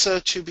also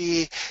to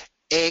be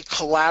a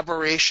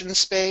collaboration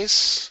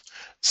space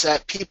so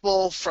that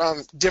people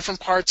from different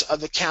parts of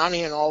the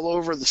county and all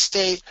over the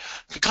state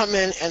could come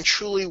in and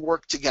truly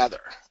work together.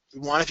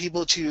 We wanted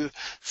people to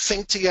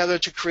think together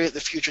to create the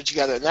future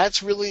together. And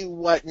that's really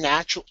what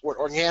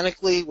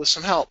organically, with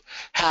some help,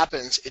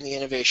 happens in the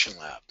Innovation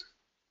Lab.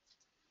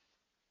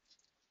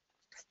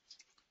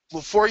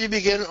 Before you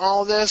begin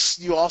all this,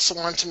 you also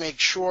want to make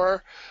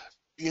sure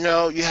you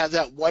have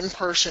that one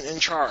person in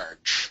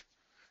charge.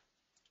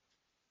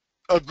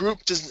 A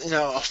group doesn't,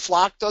 a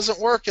flock doesn't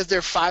work if there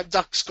are 5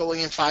 ducks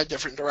going in 5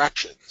 different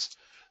directions.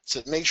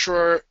 So make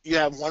sure you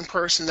have one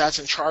person that's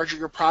in charge of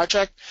your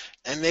project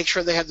and make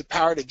sure they have the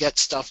power to get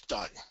stuff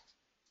done.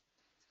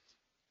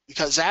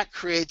 Because that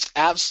creates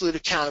absolute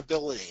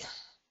accountability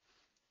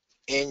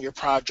in your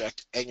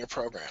project and your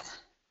program.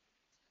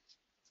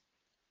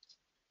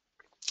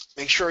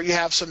 Make sure you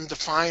have some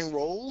defined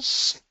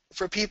roles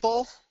for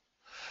people.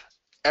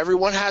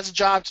 Everyone has a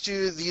job to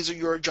do. These are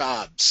your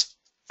jobs.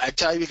 I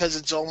tell you because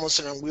it's almost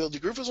an unwieldy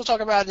group, as we'll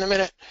talk about in a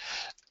minute,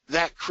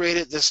 that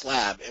created this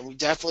lab. And we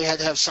definitely had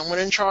to have someone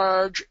in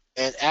charge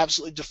and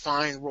absolutely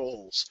defined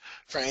roles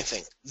for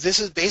anything. This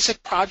is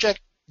basic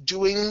project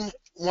doing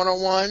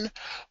 101,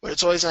 but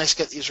it's always nice to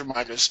get these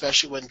reminders,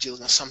 especially when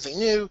dealing with something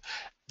new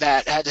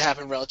that had to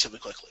happen relatively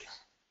quickly.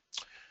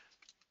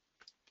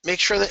 Make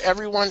sure that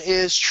everyone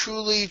is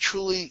truly,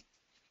 truly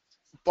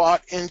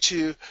bought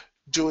into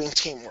doing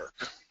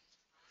teamwork.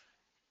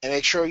 And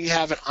make sure you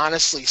have an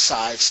honestly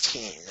sized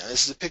team. Now,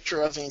 this is a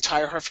picture of the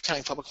entire Harford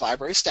County Public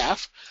Library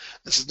staff.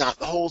 This is not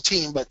the whole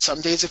team, but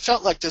some days it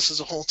felt like this was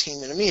a whole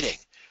team in a meeting.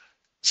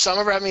 Some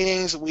of our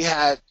meetings, we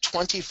had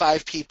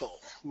 25 people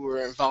who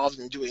were involved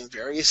in doing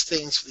various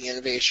things for the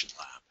Innovation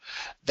Lab.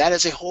 That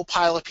is a whole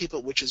pile of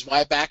people, which is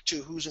why back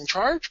to who's in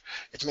charge,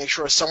 and to make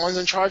sure someone's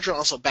in charge, and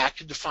also back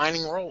to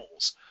defining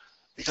roles.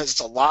 Because it's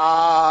a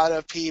lot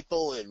of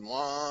people in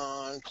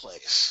one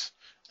place.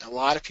 A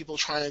lot of people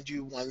trying to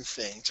do one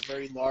thing. It's a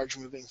very large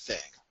moving thing.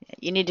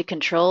 You need to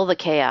control the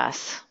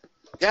chaos.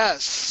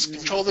 Yes,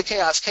 control the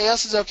chaos.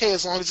 Chaos is okay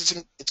as long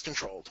as it's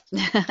controlled.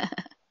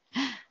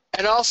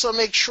 And also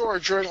make sure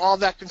during all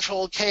that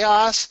controlled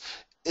chaos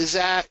is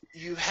that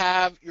you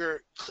have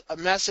a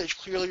message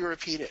clearly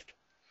repeated.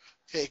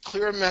 Okay,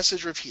 clear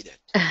message repeated.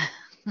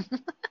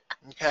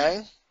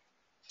 Okay?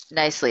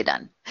 Nicely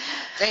done.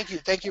 Thank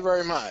you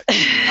very much.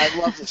 I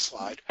love this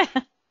slide.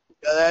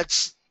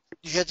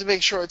 You have to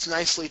make sure it's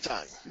nicely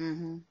done.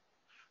 Mm-hmm.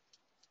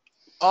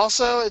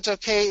 Also, it's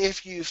okay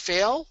if you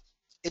fail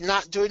in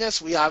not doing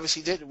this. We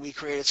obviously did. We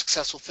created a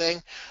successful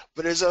thing.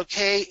 But it's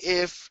okay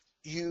if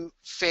you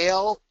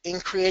fail in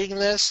creating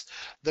this.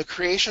 The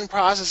creation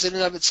process in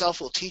and of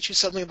itself will teach you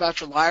something about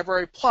your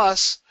library.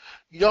 Plus,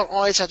 you don't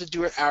always have to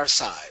do it our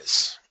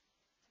size.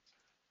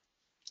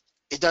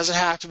 It doesn't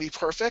have to be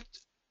perfect.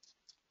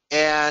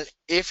 And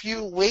if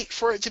you wait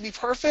for it to be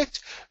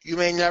perfect, you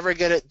may never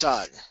get it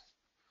done.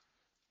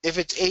 If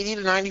it's 80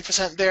 to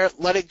 90% there,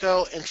 let it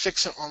go and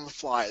fix it on the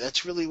fly.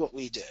 That's really what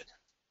we did.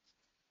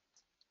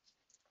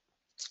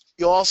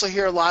 You'll also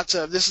hear lots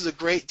of, this is a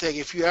great thing,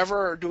 if you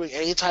ever are doing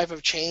any type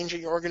of change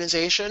in your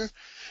organization,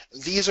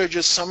 these are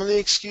just some of the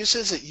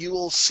excuses that you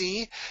will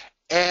see,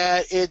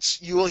 and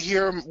you will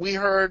hear, we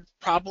heard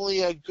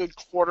probably a good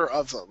quarter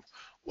of them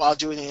while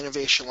doing the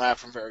Innovation Lab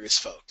from various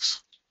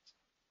folks.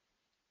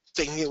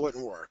 Thinking it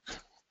wouldn't work,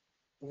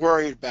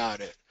 worried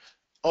about it.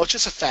 Oh, it's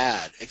just a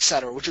fad,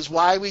 etc., which is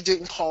why we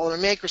didn't call it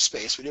a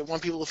makerspace. We didn't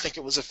want people to think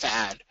it was a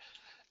fad.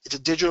 It's a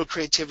digital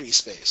creativity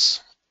space.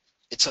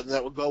 It's something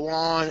that will go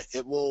on.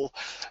 It will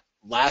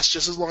last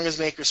just as long as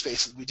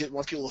makerspaces. We didn't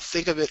want people to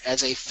think of it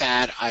as a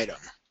fad item.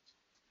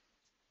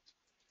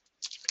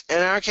 In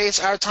our case,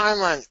 our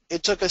timeline,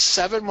 it took us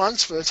 7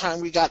 months from the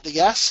time we got the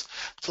yes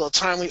till the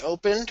time we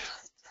opened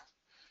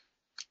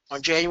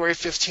on January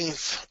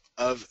 15th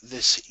of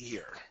this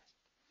year.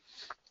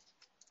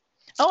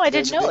 Oh, I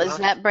didn't know. Is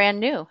that brand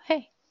new?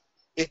 Hey.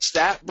 It's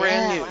that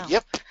brand new. Wow.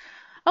 Yep.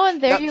 Oh,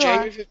 and there you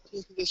January are.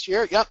 15th of this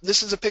year. Yep.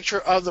 This is a picture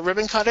of the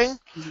ribbon cutting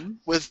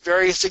with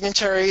various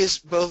signatories,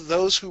 both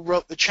those who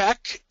wrote the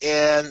check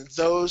and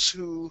those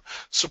who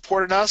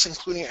supported us,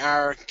 including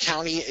our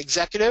county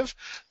executive.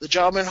 The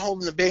gentleman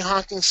holding the big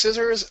honking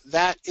scissors,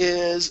 that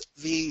is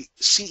the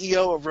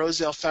CEO of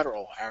Rosedale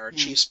Federal, our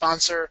chief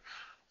sponsor.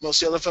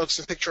 Most of the other folks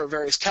in the picture are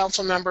various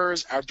council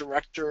members, our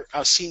director,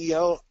 our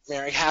CEO,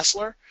 Mary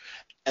Hassler,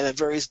 and then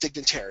various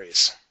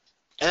dignitaries.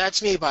 And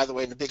that's me, by the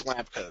way, in the big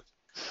lab coat.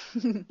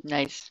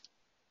 Nice.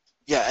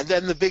 Yeah, and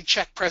then the big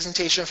check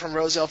presentation from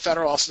Rosedale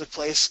Federal also took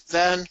place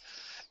then.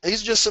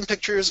 These are just some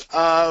pictures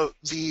of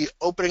the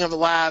opening of the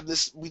lab.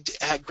 We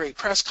had great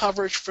press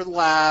coverage for the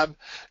lab.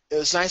 It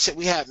was nice that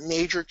we had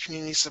major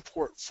community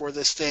support for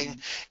this thing.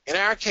 In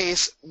our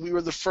case, we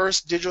were the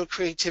first digital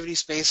creativity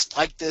space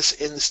like this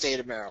in the state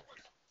of Maryland.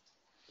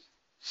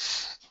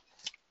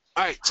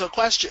 All right, so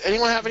question.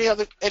 Anyone have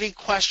any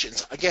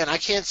questions? Again, I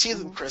can't see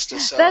them, Krista,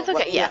 so that's okay.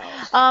 let me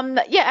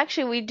know. Yeah,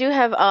 actually, we do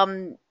have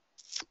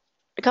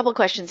a couple of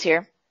questions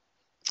here.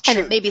 And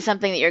it may be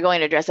something that you're going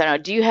to address. I don't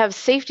know. Do you have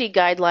safety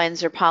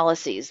guidelines or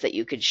policies that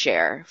you could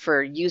share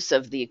for use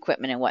of the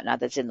equipment and whatnot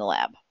that's in the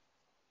lab?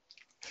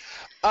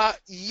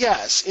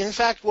 Yes. In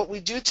fact, what we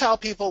do tell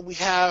people we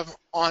have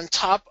on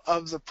top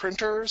of the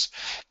printers,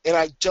 and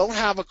I don't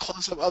have a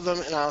close-up of them,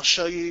 and I'll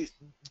show you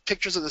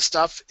pictures of the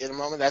stuff in a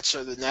moment. That's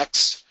sort of the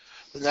next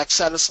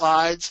set of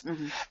slides.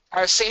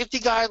 Our safety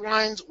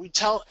guidelines, we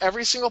tell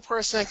every single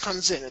person that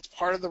comes in. It's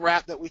part of the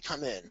wrap that we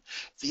come in.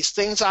 These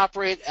things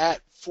operate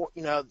at,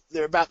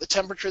 they're about the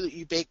temperature that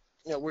you bake,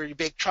 where you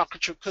bake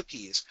chocolate chip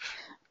cookies,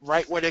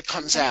 right when it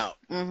comes out.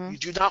 You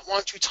do not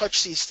want to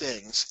touch these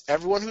things.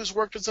 Everyone who's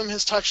worked with them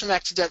has touched them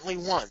accidentally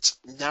once.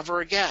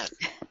 Never again.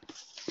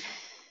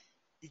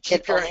 You It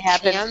keep your only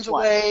happens hands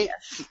once. away,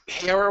 Yes. keep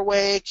hair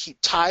away, keep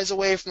ties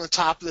away from the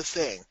top of the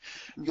thing.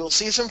 You'll Mhm.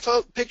 see some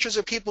pictures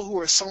of people who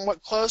are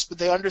somewhat close, but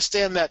they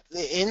understand that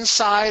the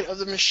inside of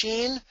the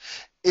machine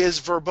is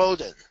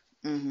verboten.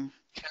 Mhm.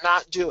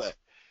 Cannot do it.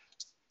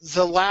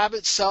 The lab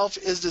itself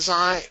is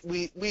designed.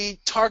 We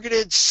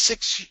targeted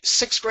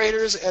sixth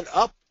graders and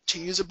up to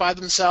use it by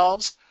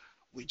themselves.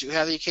 We do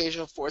have the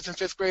occasional fourth and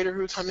fifth grader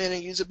who come in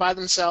and use it by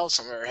themselves.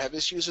 Some of our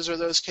heaviest users are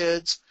those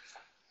kids.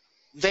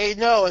 They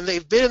know and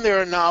they've been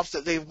there enough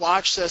that they've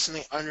watched this and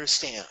they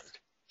understand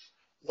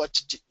what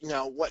to do,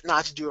 what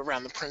not to do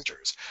around the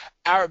printers.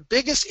 Our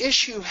biggest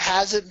issue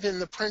hasn't been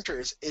the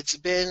printers. It's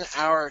been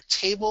our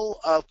table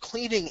of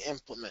cleaning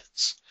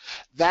implements.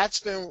 That's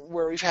been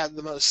where we've had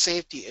the most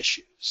safety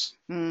issues.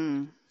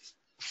 Mm.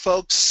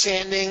 Folks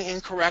sanding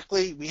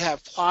incorrectly. We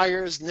have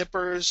pliers,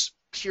 nippers,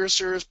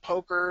 piercers,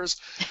 pokers,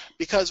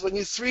 because when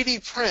you 3D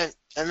print,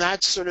 and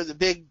that's sort of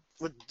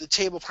what the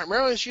table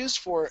primarily is used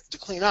for to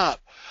clean up,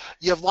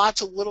 you have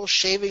lots of little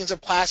shavings of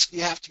plastic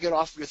you have to get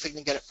off of your thing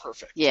to get it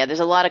perfect. Yeah,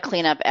 there's a lot of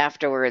cleanup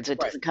afterwards. It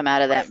Right, doesn't come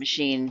out of that right,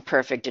 machine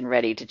perfect and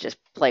ready to just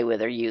play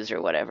with or use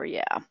or whatever.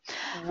 Yeah.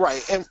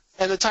 right. And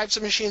the types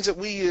of machines that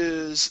we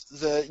use,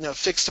 the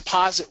fixed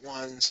deposit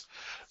ones,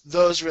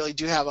 those really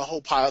do have a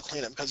whole pile of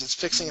cleanup because it's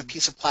fixing a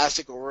piece of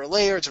plastic over a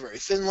layer. It's a very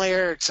thin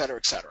layer, et cetera,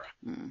 et cetera.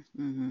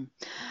 Mm-hmm.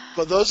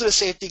 But those are the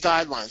safety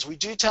guidelines. We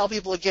do tell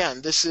people,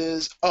 again, this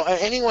is,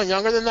 anyone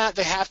younger than that,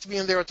 they have to be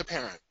in there with the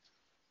parent.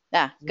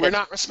 Yeah, We're good.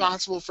 not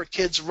responsible for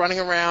kids running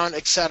around,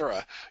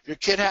 etc. Your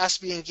kid has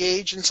to be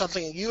engaged in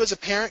something. You as a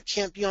parent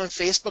can't be on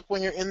Facebook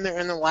when you're in there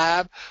in the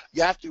lab.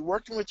 You have to be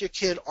working with your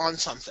kid on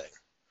something.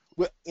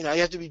 You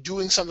have to be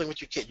doing something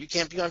with your kid. You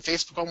can't be on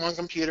Facebook on one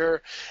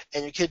computer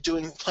and your kid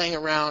playing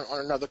around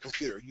on another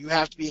computer. You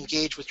have to be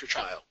engaged with your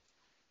child.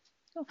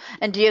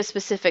 And do you have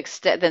specific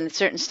then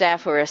certain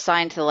staff who are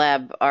assigned to the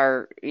lab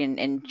are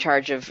in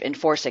charge of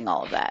enforcing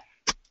all of that?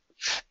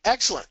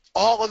 Excellent.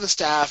 All of the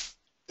staff,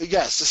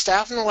 yes, the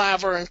staff in the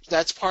lab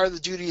that's part of the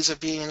duties of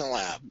being in the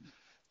lab.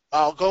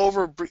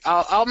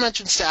 I'll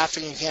mention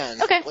staffing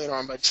again Okay, later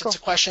on, but since cool. the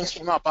question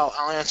came up,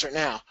 I'll answer it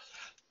now.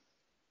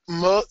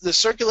 The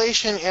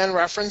circulation and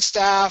reference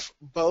staff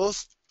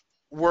both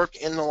work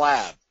in the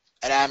lab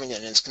at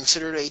Abingdon. It's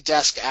considered a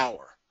desk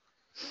hour,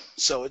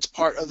 so it's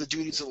part of the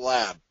duties of the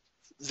lab.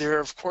 There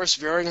are, of course,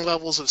 varying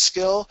levels of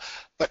skill,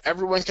 but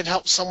everyone can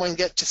help someone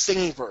get to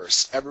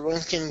Thingiverse. Everyone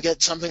can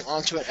get something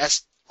onto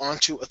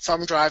a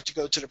thumb drive to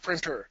go to the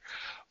printer.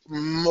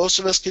 Most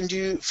of us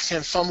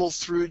can fumble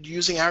through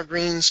using our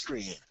green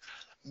screen.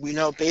 We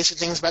know basic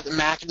things about the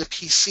Mac and the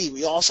PC.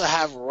 We also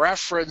have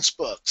reference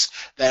books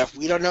that if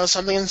we don't know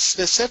something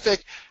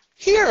specific,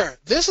 here,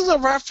 this is a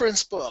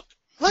reference book.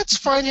 Let's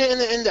find it in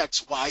the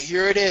index. Why,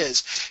 here it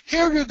is.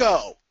 Here you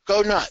go.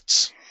 Go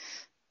nuts.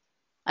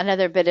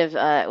 Another bit of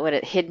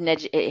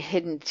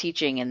hidden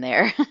teaching in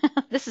there.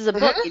 This is a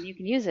book Mm-hmm. and you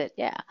can use it.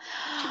 Yeah.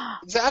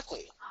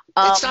 Exactly.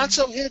 It's not Um,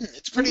 so hidden. mhm,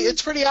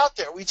 It's pretty out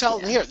there. We tell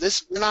them yeah. here,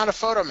 we're not a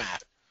photomat.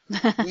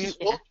 We'll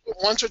do it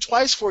once or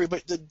twice for you,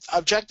 but the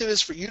objective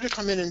is for you to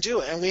come in and do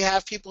it, and we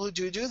have people who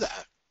do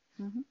that.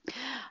 Mhm.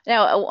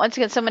 Now, once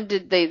again, someone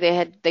did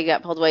they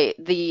got pulled away.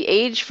 The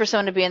age for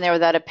someone to be in there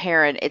without a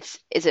parent,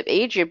 is it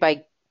age or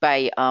by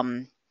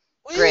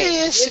Well, grade?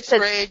 yeah, You sixth said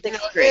grade,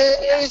 sixth grade.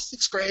 Yeah.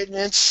 sixth grade,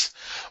 and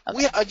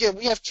Okay.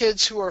 we have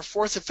kids who are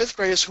fourth and fifth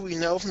graders who we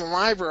know from the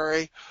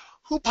library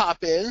who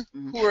pop in,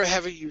 Mhm. who are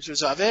heavy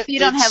users of it. So you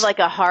don't have It's like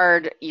a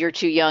hard, you're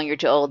too young, you're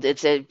too old.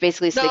 It's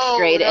basically sixth no,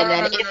 grade, no, and no,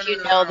 then no, no, if no, you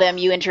no, know no. them,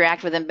 you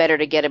interact with them better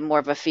to get a more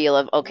of a feel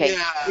of, okay,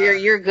 Yeah,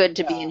 you're good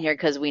to be in yeah. here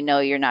because we know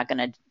you're not going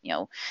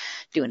to,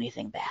 do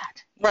anything bad.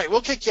 Right,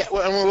 we'll kick you.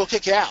 We'll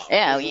kick you out.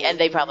 Yeah, and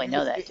they probably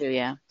know that too.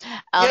 Yeah. Yeah,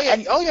 yeah.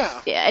 And Oh,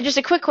 yeah. yeah, and just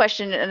a quick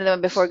question, and then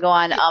before we go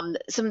on,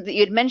 you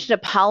had mentioned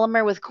a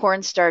polymer with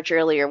cornstarch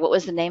earlier. What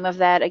was the name of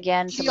that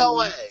again?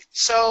 PLA.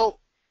 So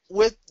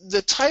with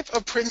the type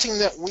of printing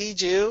that we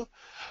do,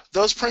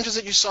 those printers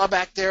that you saw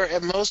back there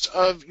and most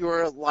of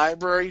your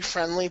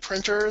library-friendly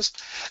printers,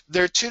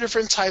 they're two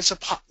different types of.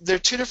 They're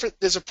two different.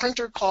 There's a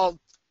printer called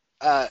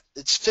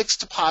it's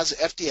fixed deposit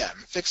FDM,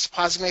 fixed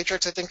deposit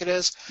matrix, I think it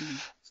is. Mm-hmm.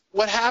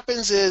 What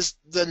happens is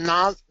the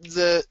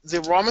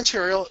raw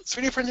material.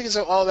 3D printing is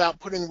all about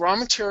putting raw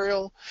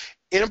material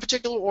in a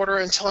particular order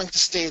and telling it to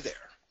stay there.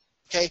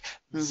 Okay,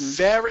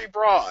 very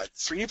broad.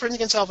 3D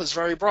printing itself is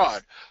very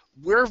broad.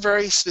 We're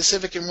very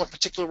specific in what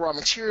particular raw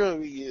material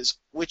we use,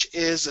 which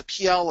is a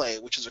PLA,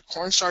 which is a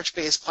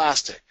cornstarch-based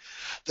plastic.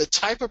 The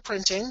type of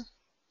printing,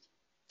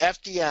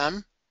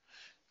 FDM,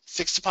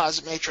 fixed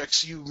deposit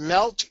matrix, you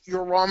melt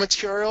your raw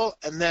material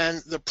and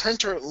then the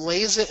printer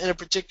lays it in a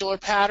particular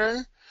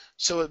pattern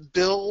so it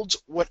builds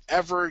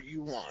whatever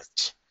you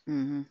want.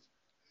 Mm-hmm.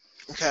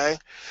 Okay?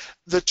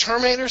 The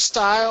Terminator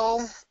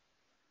style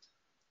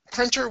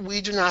printer,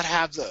 we do not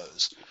have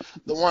those.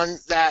 The one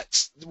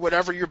that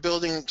whatever you're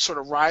building sort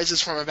of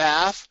rises from a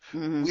bath,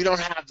 we don't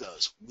have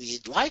those.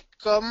 We'd like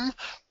them,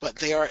 but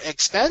they are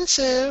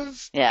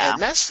expensive Yeah. and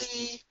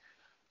messy.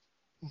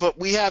 but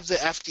we have the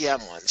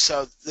FDM one.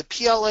 So the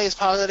PLA is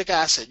polyoleric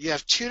acid. You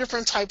have two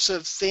different types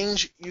of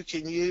things you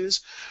can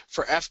use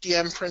for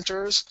FDM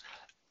printers.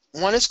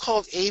 One is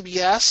called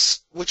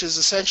ABS, which is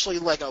essentially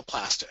Lego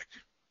plastic.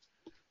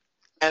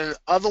 And the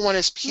other one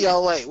is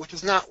PLA, which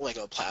is not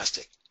Lego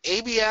plastic.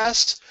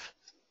 ABS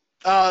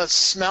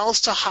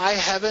smells to high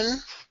heaven.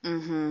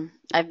 Mm-hmm.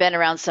 I've been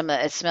around some of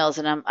it smells,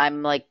 and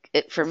I'm like,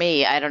 for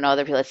me, I don't know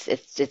other people.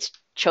 It's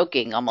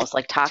choking, almost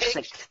like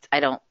toxic.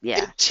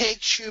 Yeah. It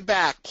takes you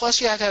back.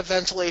 Plus, you have to have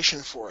ventilation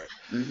for it.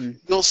 Mm-hmm.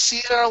 You'll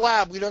see in our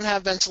lab, we don't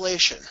have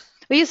ventilation.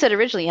 Well, you said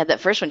originally you had that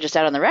first one just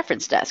out on the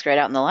reference desk, right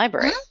out in the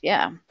library. Mm-hmm.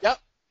 Yeah. Yep.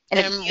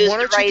 And one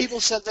or two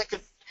people said they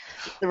could.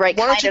 The right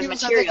one or kind two of people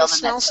material. Said they could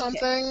smell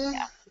something. Okay.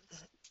 Yeah.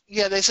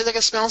 Yeah, they said they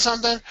could smell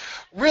something.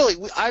 Really,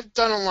 I've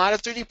done a lot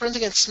of 3D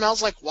printing. It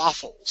smells like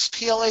waffles.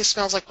 PLA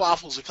smells like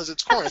waffles because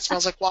it's corn. It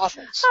smells like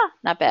waffles. Huh,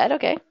 not bad.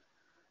 Okay.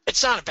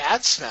 It's not a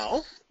bad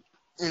smell,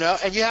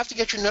 and you have to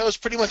get your nose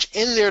pretty much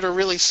in there to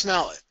really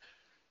smell it.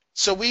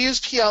 So we use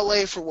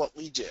PLA for what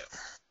we do.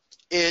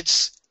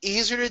 It's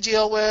easier to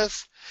deal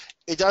with.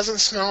 It doesn't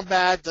smell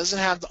bad. Doesn't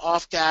have the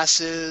off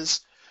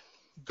gases.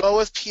 Go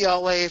with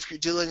PLA if you're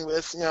dealing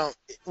with,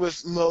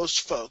 with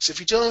most folks. If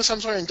you're dealing with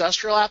some sort of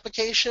industrial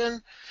application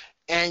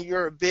and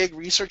you're a big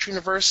research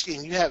university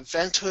and you have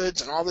vent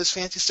hoods and all this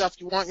fancy stuff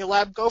you want in your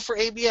lab, go for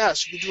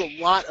ABS. You can do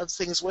a lot of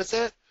things with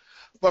it.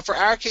 But for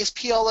our case,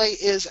 PLA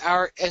is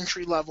our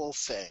entry-level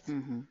thing.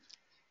 Mm-hmm.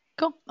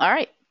 Cool. All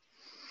right.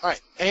 All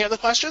right. Any other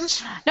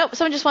questions? Nope.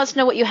 Someone just wants to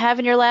know what you have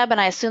in your lab,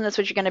 and I assume that's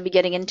what you're going to be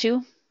getting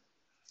into.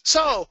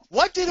 So,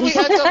 what did we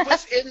end up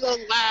with in the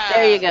lab?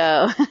 There you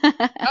go.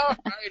 All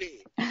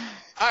righty.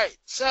 All right.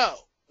 So,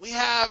 we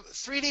have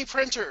 3D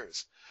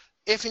printers.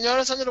 If you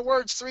notice under the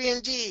words 3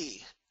 and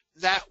D,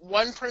 that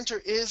one printer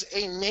is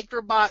a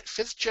MakerBot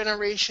 5th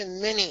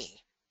generation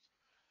mini.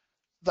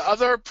 The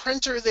other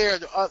printer there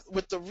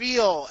with the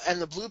reel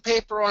and the blue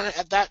paper on it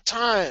at that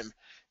time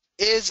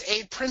is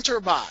a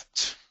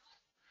PrinterBot.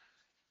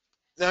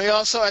 Now you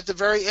also, at the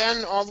very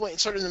end, all the way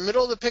sort of in the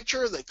middle of the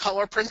picture, the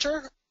color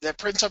printer that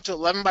prints up to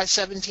 11 by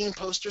 17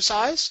 poster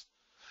size.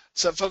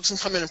 So folks can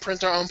come in and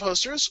print their own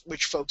posters,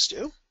 which folks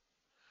do.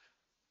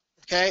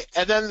 Okay,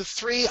 and then the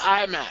 3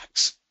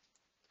 iMacs.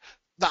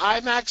 The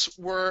iMacs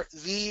were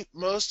the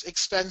most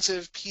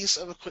expensive piece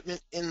of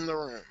equipment in the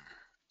room.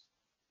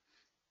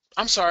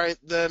 I'm sorry,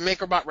 the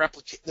MakerBot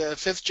the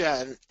 5th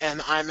gen and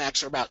the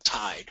iMacs are about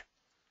tied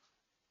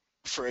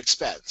for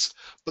expense.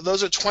 But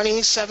those are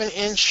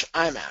 27-inch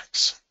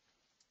iMacs.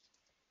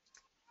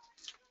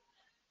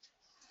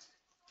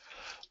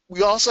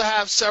 We also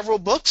have several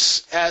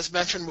books, as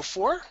mentioned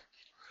before.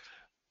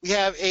 We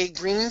have a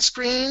green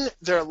screen.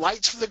 There are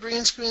lights for the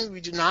green screen.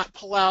 We do not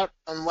pull out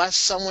unless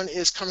someone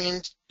is coming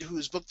in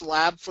who's booked the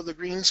lab for the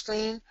green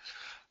screen.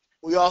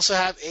 We also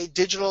have a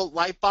digital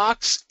light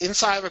box.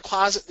 Inside of a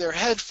closet, there are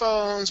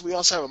headphones. We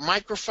also have a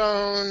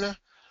microphone,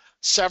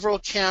 several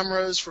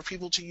cameras for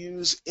people to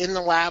use in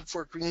the lab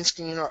for green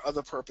screen or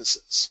other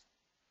purposes.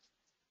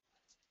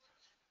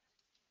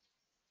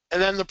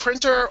 And then the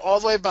printer,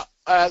 all the way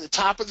at the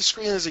top of the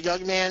screen, is a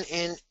young man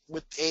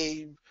with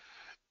a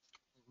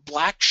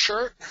black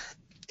shirt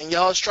and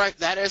yellow stripe.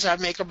 That is our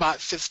MakerBot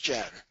 5th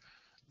gen.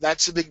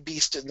 That's the big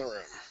beast in the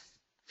room.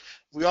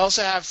 We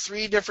also have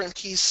 3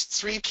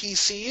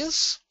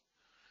 PCs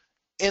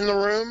in the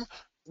room.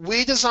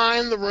 We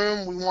designed the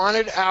room. We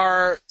wanted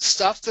our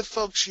stuff that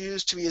folks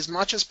use to be as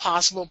much as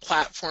possible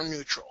platform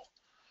neutral.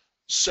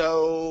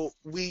 So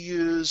we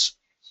use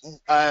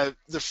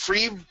the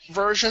free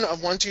version of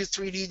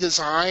 123D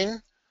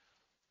Design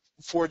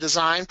for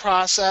design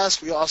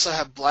process. We also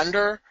have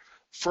Blender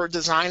for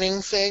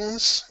designing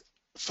things.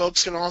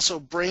 Folks can also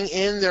bring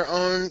in their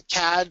own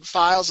CAD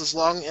files as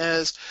long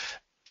as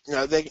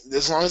they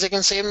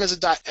can save them as a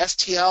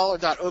 .stl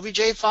or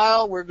 .obj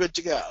file. We're good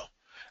to go.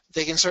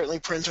 They can certainly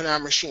print on our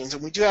machines,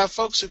 and we do have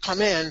folks who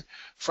come in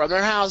from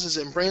their houses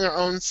and bring their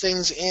own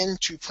things in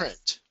to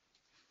print.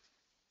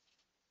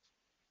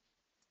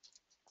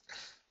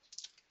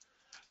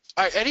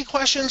 All right, any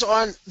questions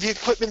on the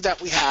equipment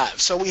that we have?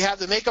 So we have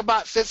the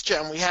MakerBot 5th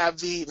gen, we have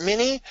the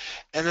Mini,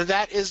 and then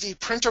that is the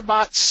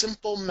PrinterBot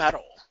Simple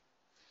Metal.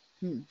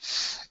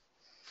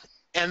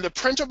 And the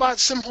PrinterBot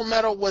Simple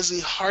Metal was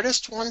the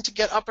hardest one to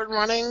get up and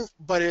running,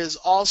 but it is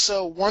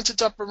also, once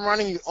it's up and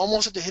running, you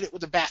almost have to hit it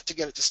with a bat to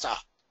get it to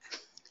stop.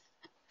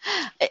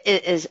 I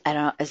don't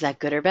know, is that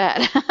good or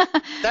bad?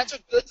 That's a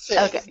good thing.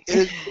 Okay. It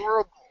is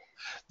durable.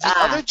 The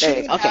other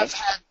two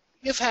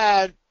have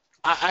had,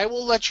 I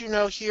will let you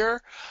know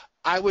here,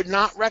 I would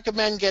not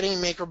recommend getting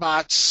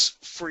MakerBots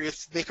for your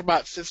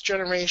MakerBot 5th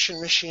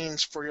generation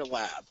machines for your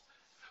lab.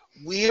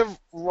 We have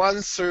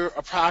run through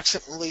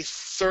approximately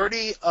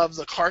 30 of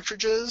the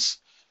cartridges.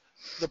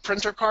 The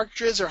printer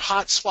cartridges are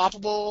hot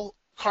swappable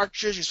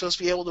cartridges. You're supposed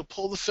to be able to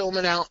pull the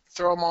filament out,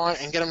 throw them on,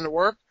 and get them to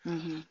work.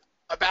 Mm-hmm.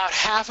 About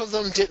half of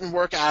them didn't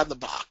work out of the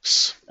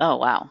box. Oh,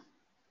 wow.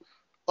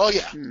 Oh,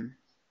 yeah.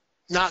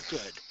 Not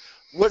good.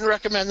 Wouldn't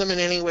recommend them in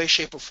any way,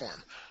 shape, or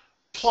form.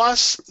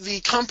 Plus, the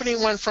company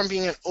went from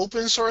being an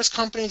open source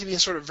company to being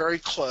sort of very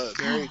closed,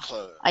 very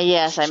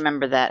Yes, I closed,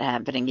 remember that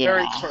happening.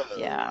 very Yeah,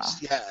 yeah.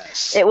 closed.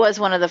 Yes. It was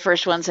one of the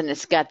first ones, and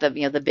it's got the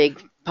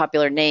big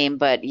popular name.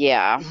 But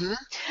yeah. Hmm.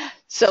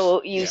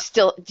 So you Yeah.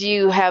 still do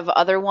you have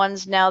other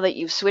ones now that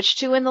you've switched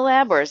to in the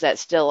lab, or is that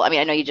still? I mean,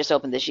 I know you just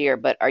opened this year,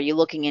 but are you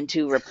looking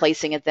into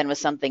replacing it then with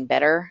something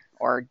better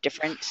or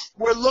different?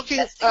 We're looking,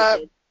 Best that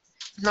you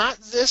did. not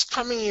this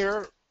coming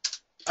year.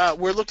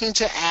 We're looking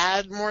to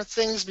add more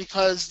things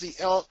because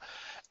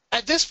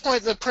at this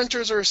point the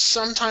printers are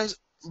sometimes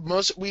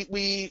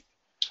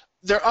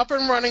they're up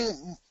and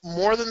running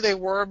more than they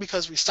were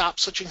because we stopped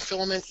switching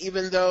filament,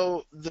 even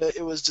though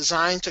it was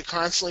designed to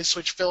constantly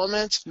switch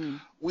filaments. Hmm.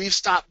 We've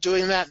stopped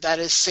doing that. That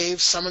has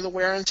saved some of the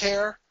wear and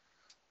tear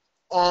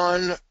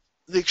on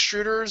the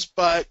extruders,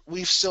 but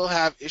we still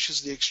have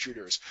issues with the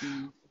extruders.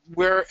 Hmm.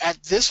 We're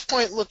at this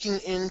point looking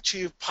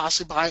into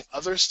possibly buying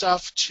other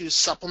stuff to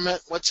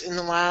supplement what's in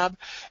the lab.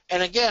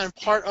 And again,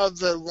 part of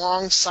the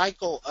long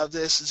cycle of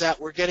this is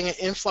that we're getting an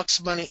influx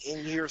of money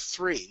in year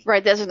 3.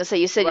 Right, that's what I was gonna say.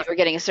 You said you Right, were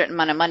getting a certain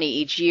amount of money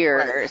each right,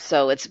 year,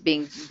 so it's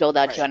being billed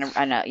out to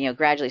you right,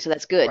 gradually. So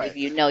that's good. right. If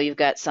you know you've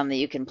got some that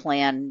you can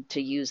plan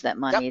to use that Yep.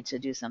 money to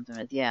do something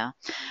with. Yeah.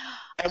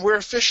 And we're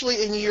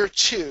officially in year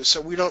 2,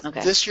 so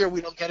Okay. this year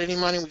we don't get any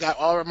money. We got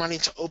all our money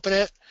to open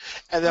it,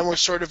 and then we're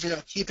sort of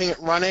keeping it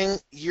running.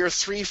 Year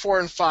 3,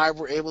 4, and 5,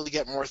 we're able to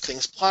get more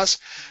things. Plus,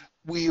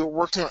 we are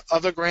working on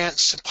other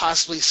grants to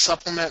possibly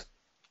supplement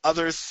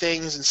other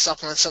things and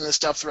supplement some of the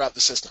stuff throughout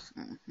the system.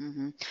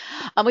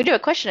 Mm-hmm. We do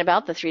have a question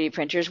about the 3D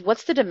printers.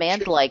 What's the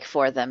demand like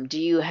for them? Do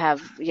you have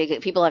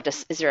people have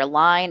to? Is there a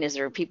line? Is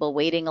there people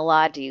waiting a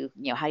lot? Do you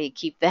how do you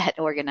keep that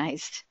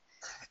organized?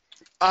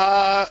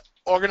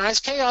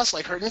 Organized chaos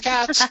like herding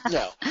cats?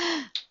 No.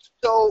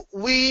 So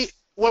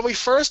when we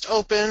first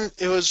opened,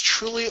 it was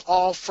truly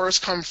all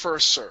first come,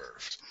 first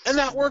served. And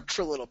that worked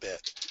for a little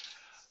bit.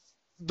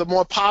 The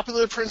more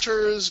popular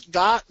printers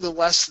got, the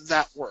less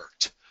that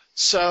worked.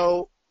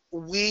 So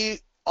we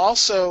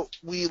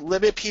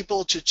limit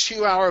people to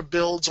 2-hour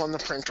builds on the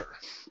printer.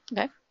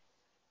 Okay.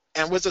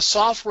 And with the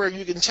software,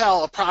 you can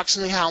tell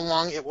approximately how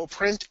long it will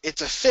print.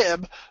 It's a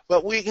fib,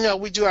 but we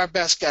do our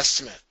best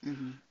guesstimate.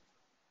 Mm-hmm.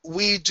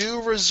 We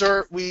do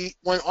reserve,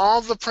 when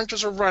all the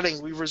printers are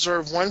running, we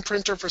reserve one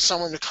printer for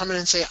someone to come in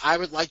and say, I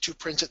would like to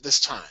print it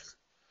this time.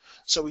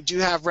 So we do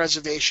have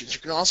reservations.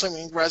 You can also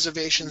make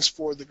reservations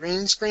for the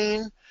green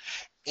screen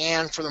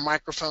and for the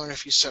microphone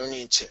if you so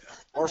need to,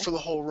 or Okay. for the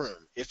whole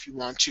room if you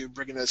want to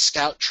bring in a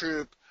scout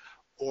troop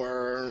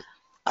or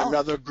Oh,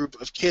 another group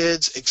of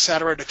kids,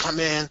 etc., to come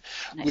in.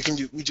 nice.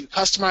 We do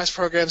customized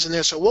programs in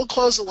there, so we'll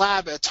close the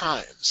lab at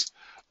times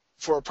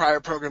for a prior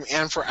program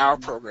and for our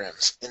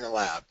programs in the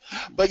lab.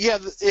 But yeah,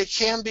 it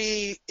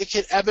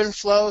can ebb and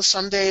flow.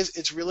 Some days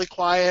it's really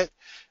quiet.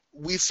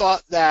 We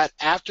thought that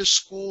after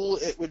school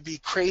it would be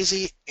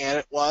crazy, and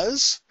it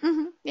was.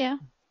 Mm-hmm. Yeah.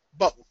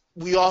 But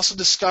we also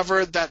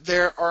discovered that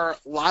there are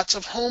lots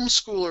of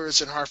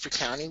homeschoolers in Harford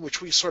County, which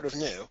we sort of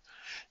knew.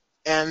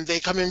 And they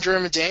come in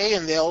during the day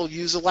and they'll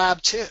use the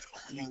lab too.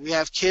 I mean, we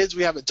have kids,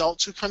 we have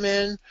adults who come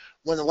in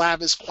when the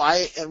lab is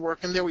quiet and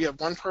working there. We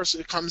have one person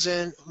who comes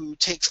in who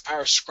takes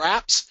our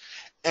scraps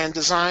and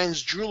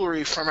designs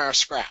jewelry from our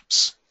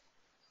scraps.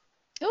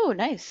 Oh,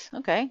 nice.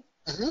 Okay.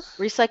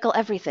 Mm-hmm. Recycle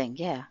everything.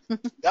 Yeah.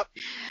 Yep.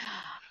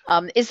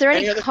 Is there any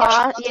Any other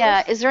questions cost? about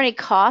Yeah. those? Is there any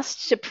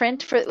cost to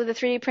print with the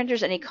 3D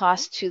printers? Any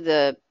cost to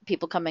the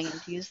people coming in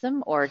to use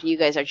them, or do you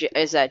guys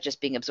is that just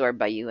being absorbed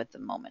by you at the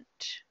moment?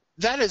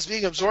 That is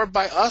being absorbed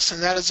by us,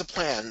 and that is the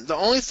plan. The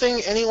only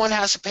thing anyone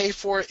has to pay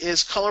for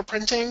is color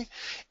printing,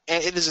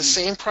 and it is the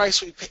same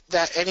price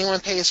that anyone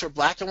pays for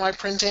black and white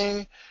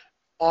printing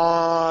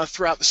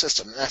throughout the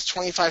system. That's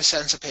 25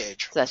 cents a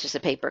page. So that's just a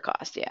paper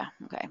cost. Yeah.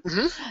 Okay.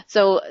 Mm-hmm.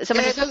 So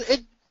someone And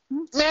just.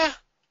 meh.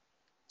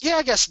 Yeah,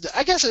 I guess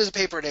it is a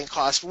paper it ain't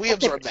cost, but we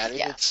absorb that.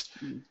 Yeah.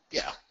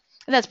 Yeah.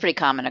 And that's pretty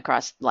common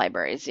across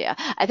libraries, yeah.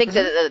 I think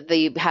Mm-hmm.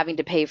 the having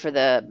to pay for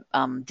the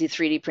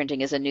 3D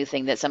printing is a new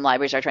thing that some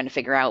libraries are trying to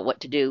figure out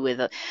what to do with.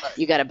 Right.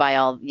 You got to buy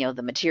all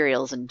the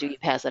materials, and do you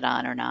pass it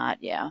on or not?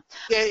 Yeah.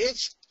 Yeah,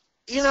 it's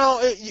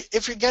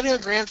if you're getting a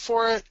grant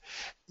for it,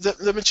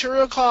 the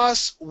material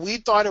costs, we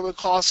thought it would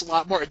cost a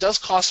lot more. It does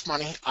cost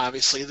money,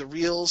 obviously. The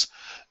reels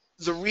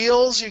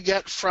you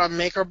get from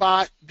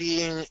MakerBot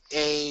being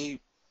a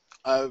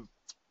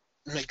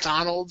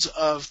McDonald's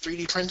of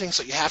 3D printing,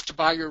 so you have to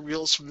buy your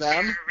reels from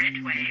them.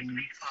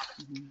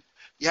 Mm-hmm.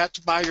 You have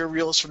to buy your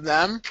reels from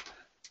them.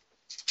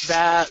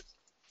 That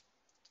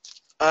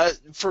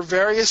for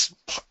various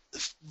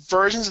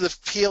versions of the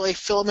PLA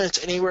filament,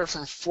 it's anywhere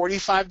from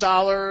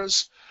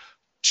 $45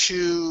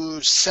 to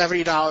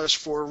 $70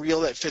 for a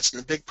reel that fits in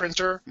the big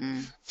printer,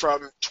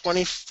 from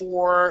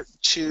 $24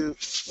 to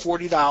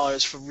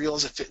 $40 for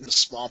reels that fit in the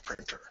small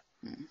printer.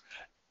 Okay.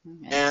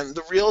 And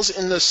the reels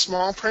in the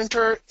small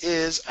printer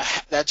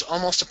that's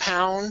almost a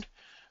pound.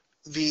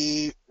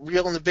 The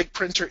reel in the big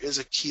printer is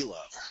a kilo.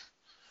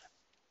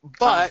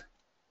 But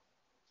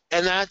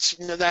and that's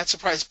the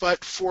price.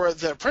 But for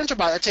the printer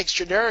bot that takes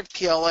generic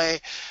PLA,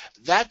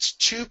 that's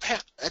 2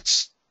 pounds.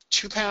 That's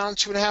 2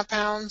 pounds, 2.5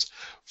 pounds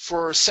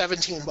for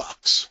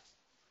 $17.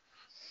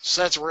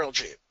 So that's real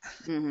cheap.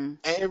 Mm-hmm.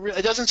 And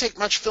it doesn't take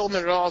much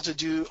filament at all to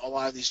do a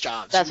lot of these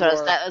jobs. That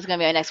was going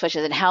to be my next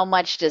question. And how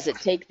much does it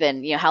take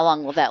then? How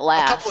long will that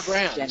a couple of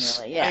last grams.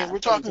 generally? Yeah, I mean, we're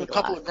doesn't talking a take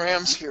couple lot. of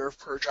grams here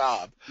per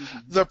job. Mm-hmm.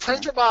 The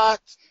printer bot,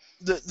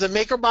 the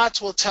maker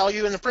bots will tell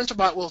you, and the printer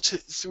bot will,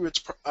 through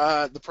its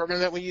the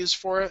program that we use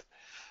for it,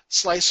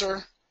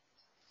 Slicer,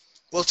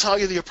 will tell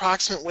you the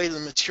approximate weight of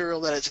the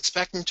material that it's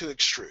expecting to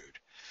extrude.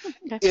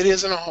 Okay. It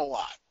isn't a whole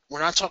lot. We're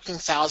not talking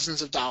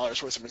thousands of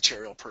dollars worth of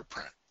material per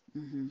print.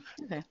 Mm-hmm.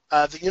 Okay.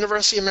 The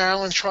University of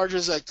Maryland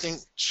charges, I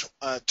think,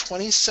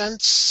 20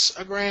 cents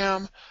a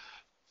gram.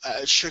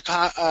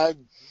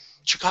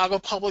 Chicago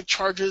Public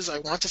charges, I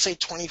want to say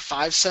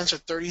 25 cents or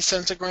 30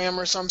 cents a gram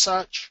or some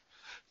such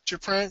to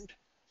print.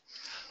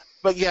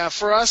 But yeah,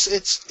 for us,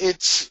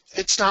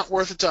 it's not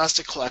worth it to us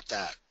to collect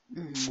that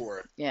for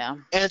it. Yeah.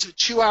 And it's a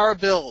 2-hour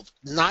build.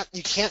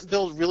 You can't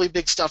build really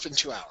big stuff in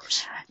 2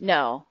 hours.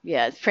 No.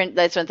 Yeah.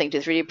 That's one thing too.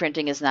 3D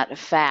printing is not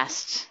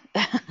fast.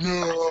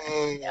 No.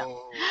 Yeah.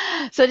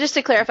 So just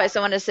to clarify,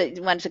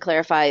 wanted to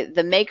clarify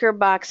the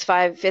MakerBox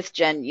 5th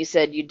Gen. You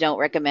said you don't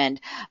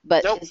recommend,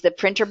 but Nope. is the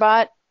printer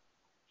bot?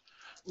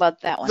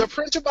 About that one. The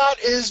printer bot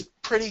is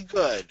pretty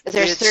good. Is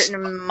there a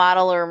certain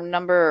model or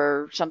number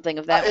or something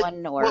of that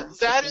one? Or well,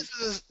 that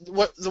is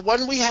what the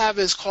one we have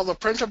is called the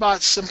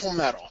PrinterBot Simple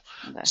Metal.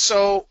 Okay.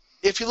 So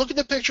if you look at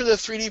the picture of the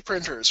 3D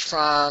printers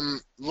from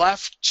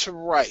left to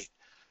right,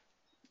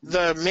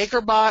 the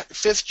MakerBot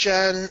 5th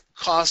Gen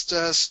cost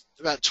us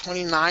about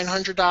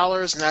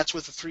 $2,900, and that's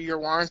with a 3-year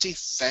warranty.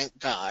 Thank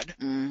God.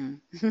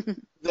 Mm-hmm.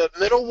 The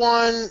middle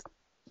one,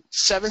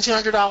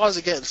 $1,700,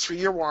 again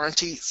 3-year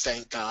warranty.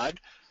 Thank God.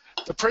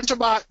 The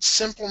PrinterBot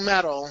Simple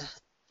Metal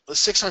was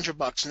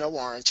 $600, no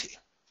warranty.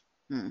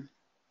 Mm.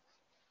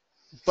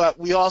 But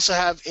we also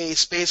have a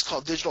space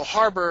called Digital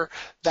Harbor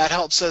that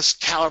helps us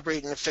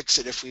calibrate and fix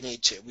it if we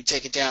need to. We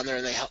take it down there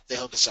and they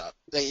hook us up.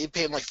 You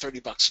pay them like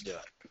 $30 to do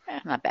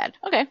it. Not bad.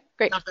 Okay,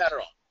 great. Not bad at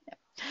all. Yeah.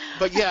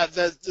 But yeah,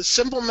 the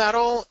Simple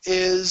Metal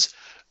is,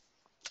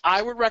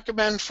 I would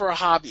recommend for a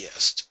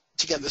hobbyist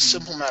to get the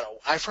Simple Metal.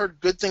 I've heard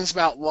good things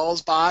about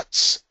Lulz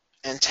bots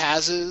and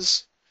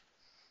Taz's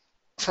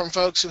from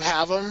folks who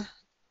have them,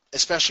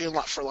 especially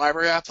for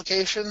library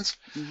applications.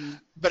 Mm-hmm.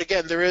 But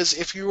again,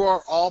 if you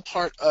are all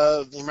part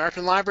of the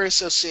American Library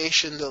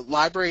Association, the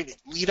Library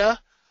LIDA,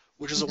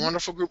 which is a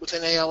wonderful group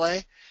within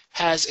ALA,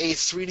 has a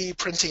 3D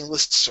printing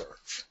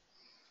listserv.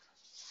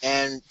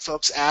 And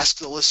folks ask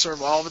the listserv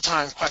all the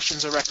time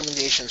questions or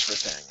recommendations for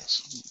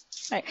things.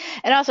 Right.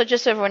 And also,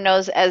 just so everyone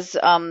knows, as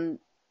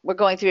we're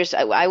going through this,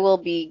 I will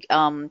be,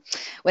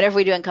 whenever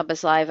we do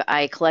NCompass Live,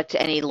 I collect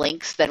any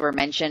links that were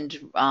mentioned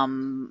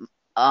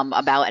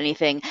about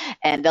anything,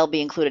 and they'll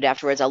be included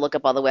afterwards. I'll look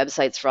up all the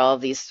websites for all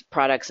of these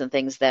products and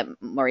things that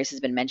Maurice has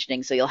been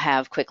mentioning, so you'll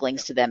have quick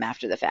links to them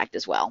after the fact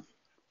as well.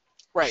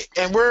 Right.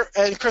 And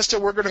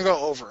Krista, we're going to go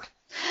over.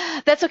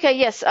 That's okay.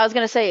 Yes, I was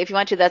going to say, if you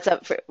want to, that's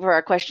up for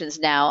our questions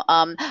now.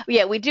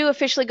 Yeah, we do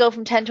officially go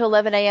from 10 to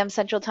 11 a.m.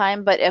 Central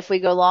Time, but if we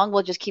go long,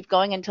 we'll just keep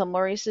going until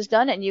Maurice is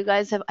done, and you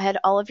guys have had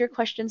all of your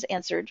questions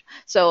answered.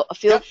 So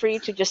feel free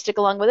to just stick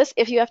along with us.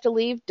 If you have to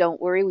leave, don't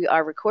worry. We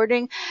are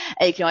recording,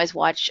 and you can always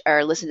watch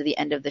or listen to the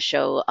end of the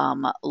show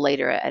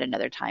later at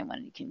another time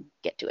when you can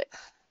get to it.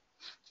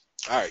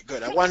 All right,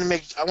 good. I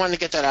wanted to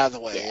get that out of the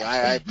way.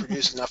 Yeah. I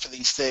produce enough of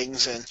these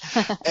things, and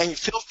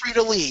feel free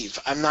to leave.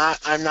 I'm not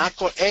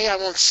going. A, I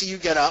won't see you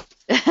get up.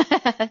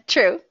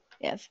 True.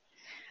 Yes.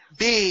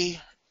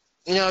 B,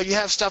 you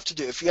have stuff to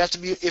do.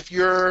 If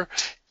you're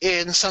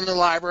in some of the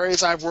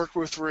libraries I've worked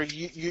with, where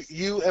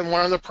you and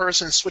one other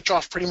person switch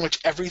off pretty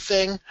much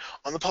everything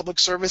on the public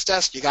service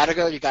desk, you gotta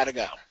go.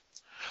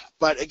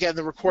 But again,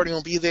 the recording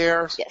will be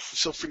there. Yes.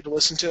 Feel free to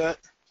listen to it.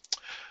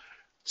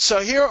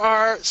 So here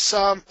are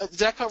some. Did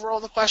that cover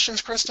all the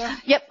questions, Krista?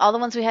 Yep, all the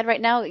ones we had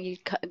right now, you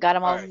got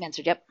them all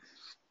answered. Yep.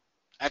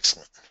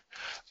 Excellent.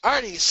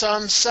 Alrighty,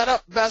 some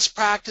setup best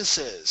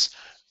practices.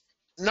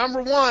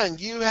 Number 1,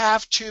 you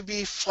have to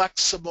be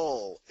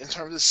flexible in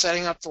terms of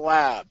setting up the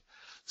lab.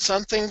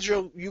 Some things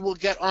you will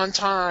get on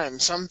time.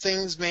 Some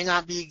things may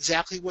not be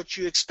exactly what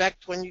you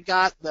expect when you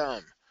got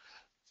them.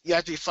 You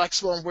have to be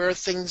flexible on where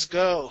things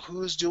go,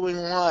 who's doing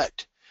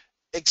what,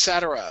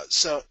 etc.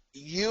 So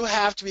you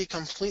have to be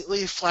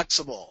completely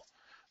flexible.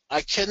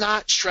 I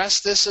cannot stress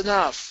this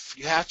enough.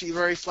 You have to be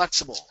very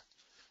flexible.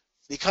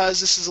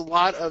 Because this is a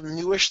lot of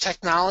newish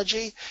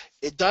technology,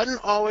 it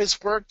doesn't always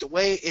work the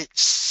way it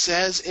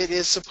says it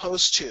is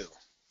supposed to.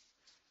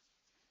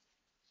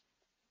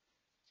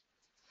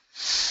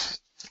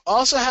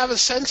 Also have a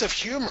sense of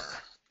humor.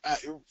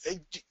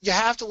 You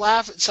have to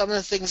laugh at some of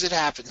the things that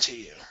happen to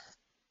you.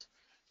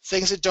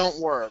 Things that don't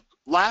work.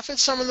 Laugh at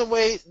some of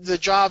the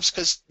jobs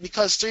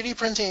because 3D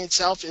printing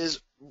itself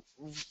is,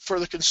 for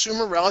the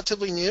consumer,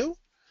 relatively new.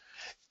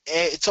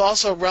 It's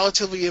also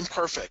relatively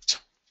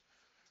imperfect.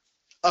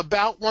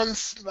 About I'd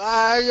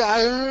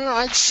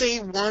say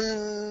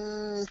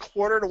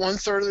 1/4 to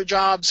 1/3 of the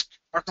jobs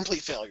are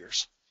complete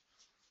failures.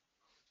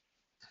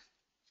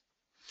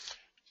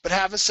 but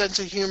have a sense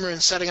of humor in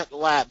setting up the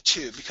lab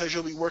too, because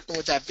you'll be working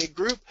with that big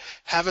group.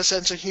 Have a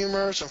sense of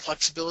humor, some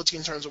flexibility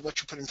in terms of what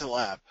you put into the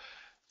lab.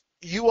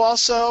 You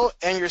also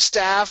and your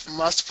staff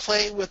must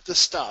play with the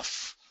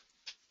stuff.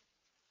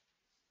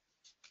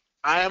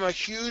 I am a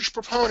huge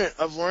proponent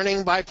of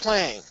learning by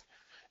playing,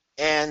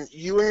 and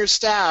you and your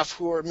staff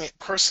who are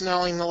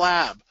personnelling the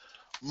lab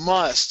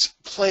must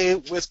play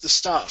with the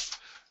stuff.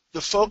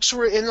 The folks who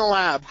are in the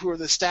lab, who are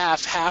the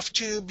staff, have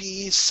to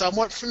be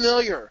somewhat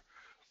familiar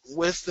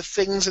with the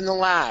things in the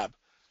lab.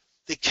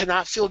 They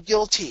cannot feel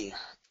guilty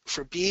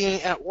for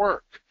being at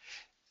work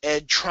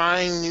and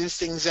trying new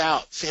things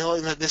out,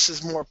 feeling that this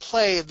is more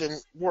play than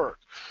work.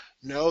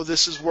 No,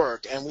 this is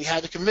work. And we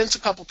had to convince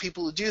a couple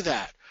people to do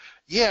that.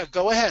 Yeah,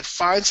 go ahead.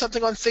 Find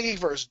something on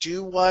Thingiverse.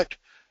 Do what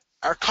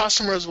our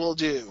customers will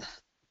do.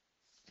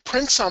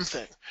 Print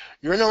something.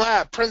 You're in the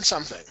lab. Print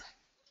something.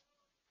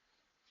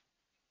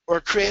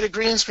 Or create a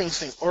green screen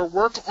thing. Or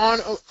work on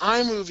an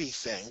iMovie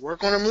thing.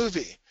 Work on a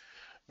movie.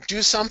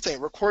 Do something.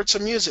 Record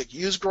some music.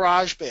 Use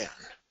GarageBand.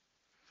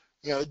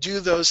 Do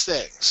those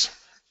things.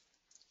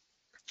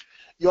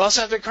 You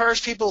also have to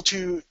encourage people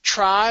to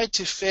try,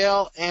 to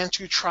fail, and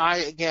to try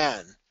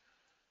again,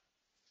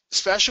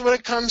 especially when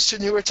it comes to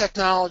newer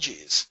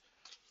technologies.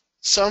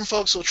 Some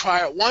folks will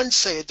try it once,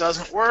 say it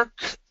doesn't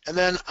work, and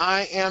then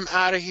I am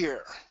out of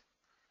here.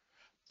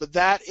 But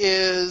that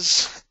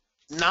is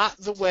not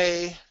the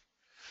way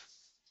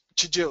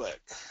to do it,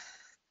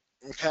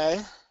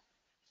 okay?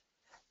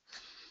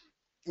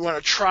 You want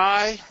to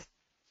try,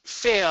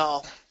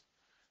 fail,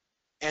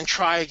 and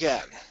try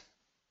again,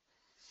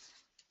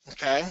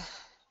 okay?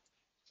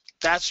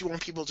 That's what you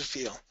want people to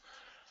feel.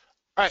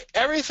 All right,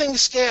 everything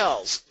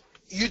scales.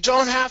 You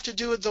don't have to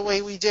do it the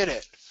way we did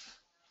it.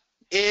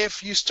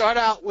 If you start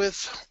out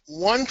with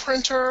one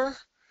printer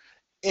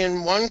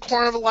in one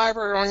corner of the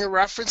library or on your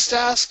reference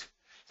desk,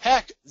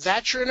 heck,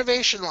 that's your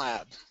innovation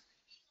lab.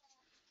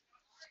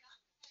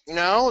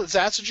 If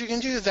that's what you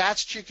can do,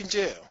 that's what you can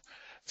do.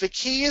 The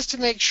key is to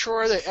make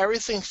sure that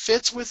everything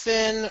fits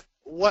within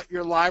what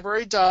your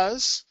library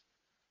does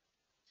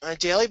on a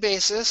daily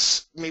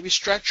basis, maybe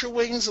stretch your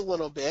wings a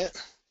little bit,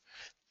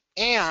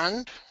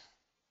 and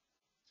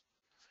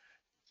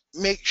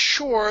make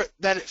sure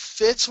that it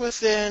fits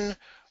within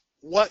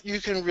what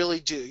you can really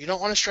do. You don't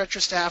want to stretch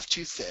your staff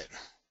too thin,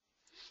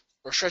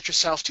 or stretch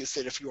yourself too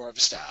thin if you are the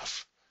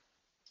staff.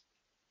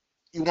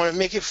 You want to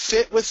make it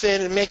fit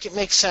within and make it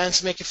make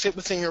sense, make it fit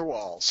within your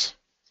walls.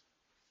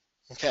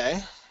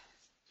 Okay?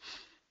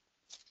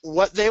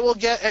 What they will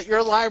get at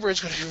your library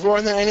is going to be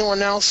more than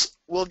anyone else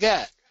will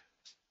get.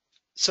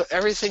 So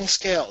everything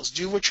scales.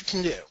 Do what you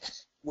can do.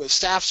 With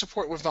staff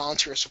support, with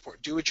volunteer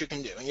support. Do what you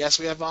can do. And yes,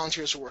 we have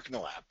volunteers who work in the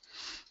lab.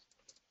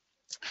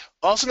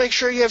 Also make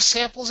sure you have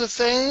samples of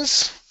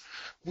things.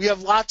 We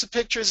have lots of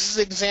pictures. This is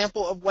an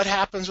example of what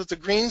happens with the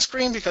green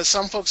screen, because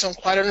some folks don't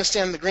quite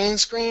understand the green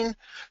screen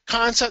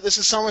concept. This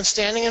is someone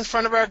standing in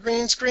front of our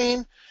green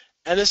screen,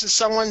 and this is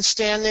someone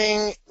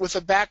standing with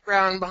a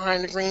background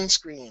behind the green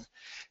screen.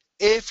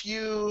 If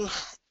you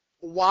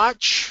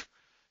watch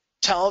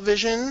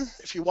television,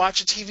 if you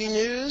watch the TV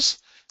news,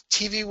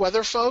 TV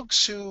weather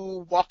folks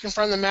who walk in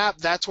front of the map,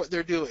 that's what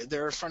they're doing.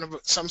 They're in front of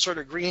some sort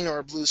of green or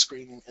a blue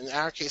screen. In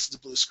our case, it's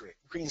a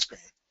green screen.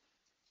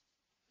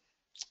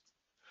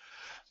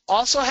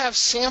 Also have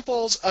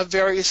samples of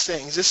various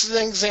things. This is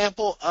an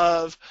example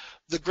of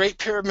the Great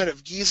Pyramid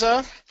of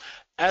Giza.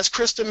 As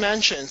Krista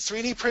mentioned,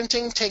 3D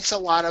printing takes a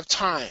lot of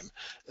time.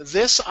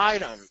 This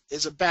item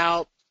is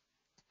about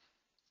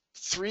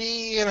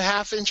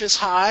 3.5 inches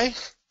high.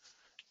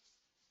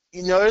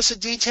 You notice a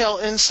detail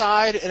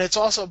inside, and it's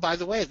also, by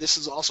the way, this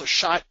is also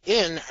shot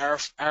in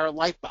our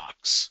light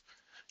box.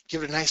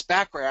 Give it a nice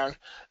background.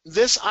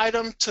 This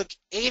item took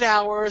 8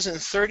 hours and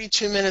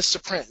 32 minutes to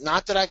print.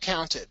 Not that I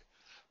counted,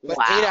 but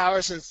wow. 8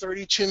 hours and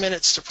 32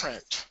 minutes to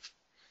print.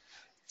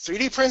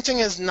 3D printing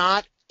is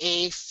not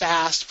a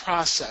fast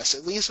process,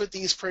 at least with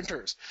these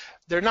printers.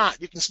 They're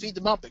not. You can speed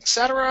them up,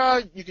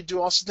 etc. You can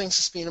do also things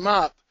to speed them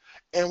up,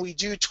 and we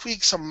do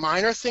tweak some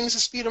minor things to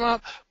speed them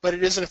up, but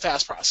it isn't a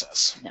fast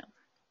process. No.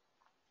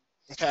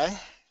 Okay?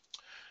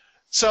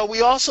 So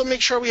we also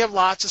make sure we have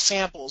lots of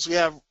samples. We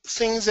have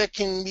things that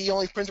can be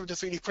only printed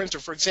with a 3D printer.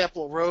 For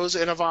example, a rose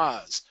in a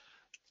vase,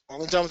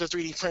 only done with a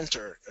 3D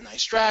printer. A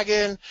nice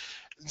dragon.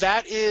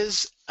 That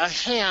is a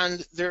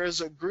hand. There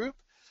is a group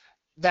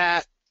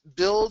that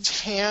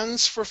builds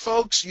hands for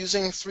folks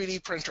using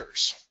 3D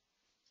printers.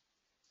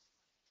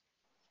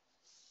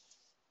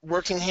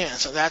 Working hands.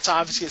 So that's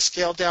obviously a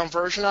scaled down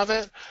version of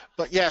it.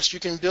 But yes,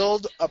 you can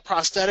build a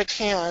prosthetic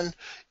hand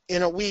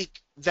in a week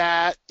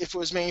that, if it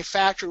was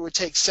manufactured, would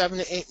take 7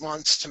 to 8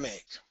 months to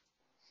make.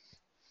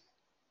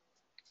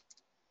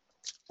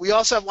 We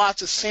also have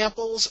lots of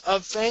samples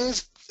of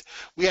things.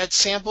 We had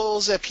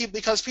samples that people,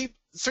 because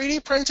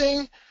 3D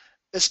printing,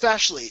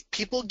 especially,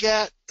 people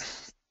get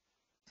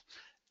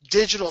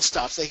digital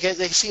stuff. They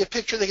see a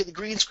picture, they get the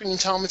green screen,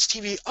 tell them it's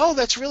TV. Oh,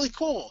 that's really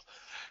cool.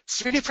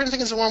 3D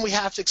printing is the one we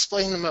have to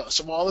explain the most.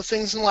 Of all the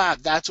things in the lab,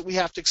 that's what we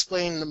have to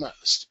explain the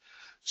most.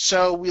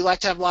 So we like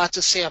to have lots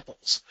of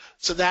samples.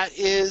 So that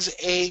is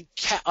a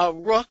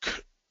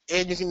rook,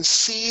 and you can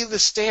see the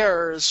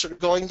stairs sort of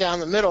going down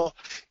the middle.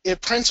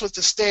 It prints with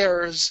the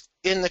stairs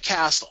in the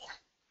castle.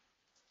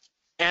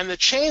 And the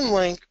chain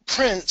link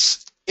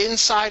prints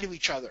inside of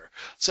each other.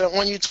 So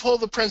when you pull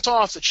the print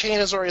off, the chain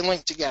is already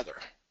linked together.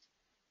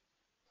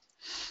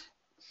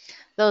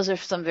 Those are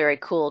some very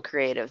cool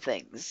creative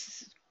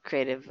things,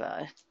 creative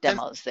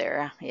demos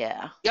there.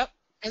 Yeah. Yep.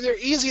 And they're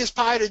easy as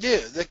pie to do.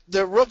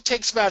 The rook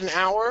takes about an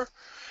hour,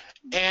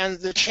 and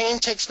the chain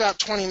takes about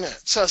 20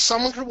 minutes. So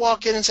someone could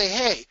walk in and say,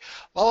 hey,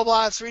 blah, blah,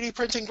 blah, 3D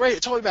printing,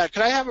 great, tell me about it.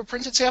 Could I have a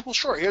printed sample?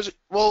 Sure.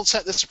 We'll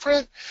set this to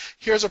print.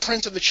 Here's a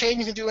print of the chain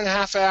you can do in a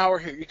half hour.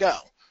 Here you go.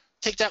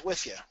 Take that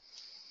with you.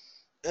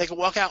 And they can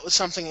walk out with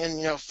something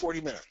in, 40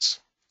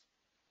 minutes.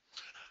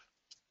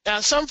 Now,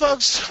 some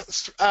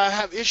folks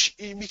have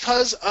issue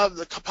because of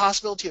the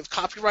possibility of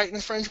copyright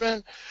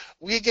infringement.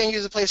 We again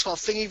use a place called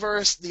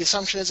Thingiverse. The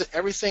assumption is that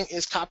everything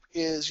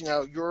is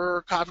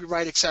your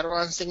copyright, etc.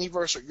 on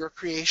Thingiverse or your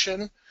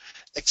creation,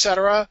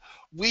 etc.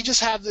 We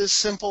just have this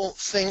simple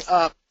thing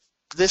up.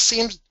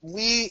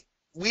 We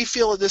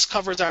feel that this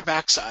covers our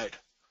backside.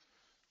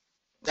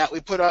 That we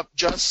put up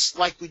just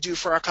like we do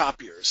for our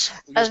copiers.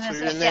 We just put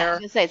it in there. I was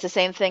going to say it's the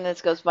same thing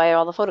that goes by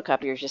all the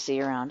photocopiers you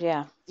see around.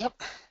 Yeah. Yep.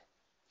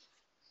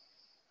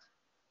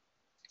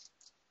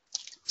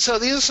 So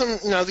these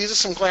are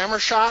some glamour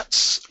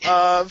shots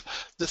of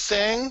the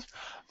thing,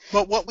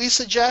 but what we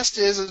suggest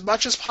is, as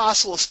much as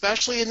possible,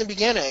 especially in the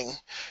beginning,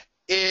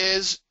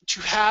 is to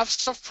have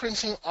stuff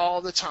printing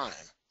all the time.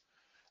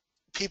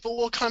 People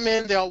will come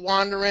in, they'll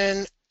wander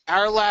in.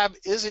 Our lab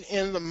isn't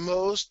in the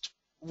most,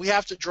 we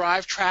have to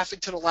drive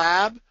traffic to the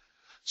lab,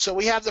 so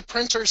we have the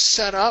printers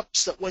set up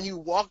so that when you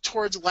walk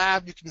towards the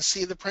lab, you can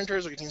see the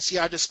printers or you can see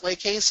our display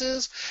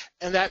cases,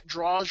 and that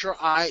draws your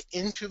eye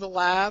into the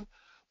lab.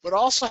 But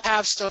also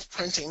have stuff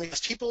printing, because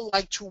people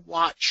like to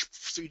watch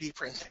 3D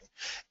printing,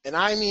 and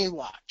I mean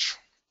watch.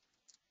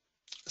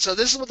 So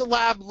this is what the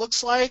lab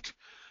looks like.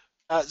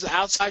 It's an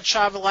outside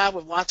shot of the lab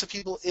with lots of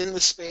people in the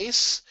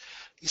space.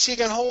 You see, you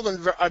can hold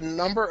a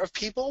number of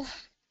people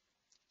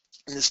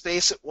in the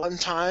space at one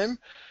time.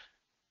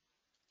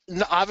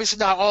 Obviously,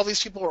 not all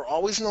these people are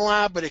always in the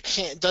lab, but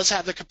it does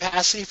have the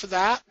capacity for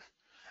that.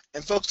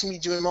 And folks can be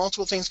doing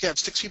multiple things. You can have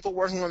 6 people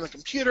working on the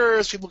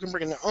computers. People can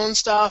bring in their own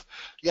stuff.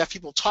 You have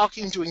people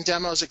talking, doing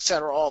demos,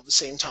 etc., all at the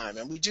same time.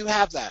 And we do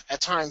have that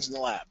at times in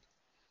the lab.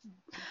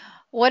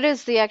 What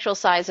is the actual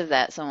size of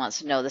that? Someone wants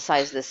to know the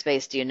size of the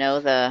space. Do you know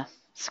the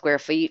square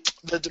feet?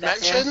 The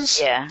dimensions?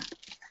 Yeah.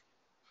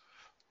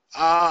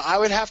 I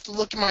would have to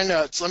look at my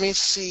notes. Let me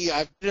see.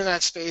 I've been in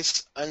that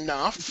space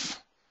enough.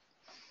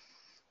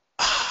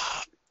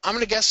 I'm going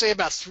to guess, say,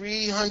 about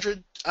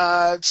 300.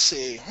 Let's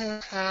see.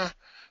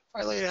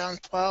 I lay down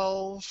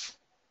 12.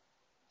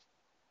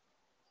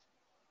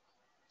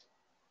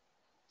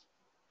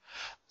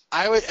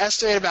 I would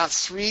estimate about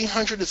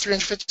 300 to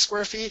 350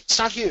 square feet. It's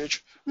not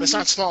huge, but it's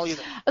not small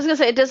either. I was going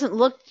to say, it doesn't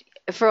look,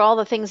 for all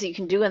the things that you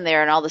can do in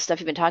there and all the stuff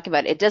you've been talking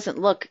about, it doesn't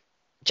look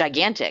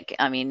gigantic.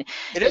 I mean,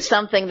 it's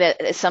something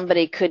that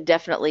somebody could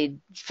definitely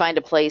find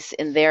a place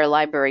in their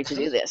library to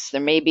do this. There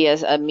may be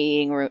a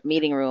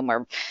meeting room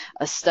or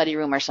a study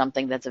room or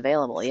something that's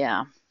available.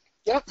 Yeah.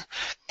 Yep,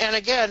 and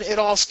again, it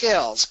all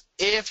scales.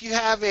 If you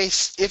have a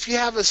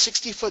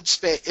 60-foot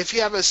space, if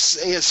you have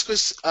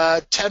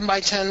a 10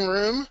 by 10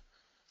 room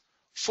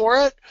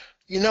for it,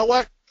 you know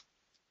what?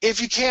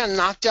 If you can,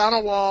 knock down a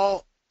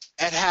wall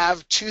and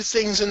have 2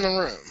 things in the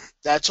room.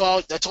 That's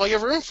all you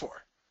have room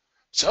for.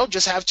 So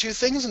just have 2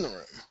 things in the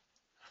room,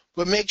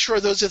 but make sure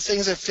those are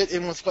things that fit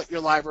in with what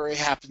your library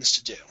happens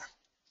to do.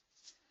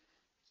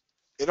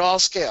 It all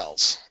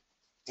scales.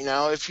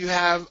 If you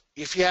have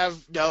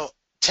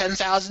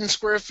 10,000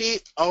 square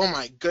feet, oh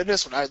my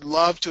goodness, I'd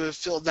love to have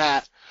filled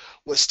that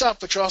with stuff,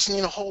 but you also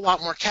need a whole lot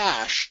more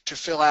cash to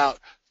fill out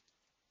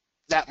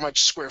that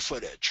much square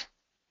footage.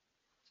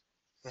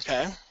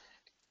 Okay?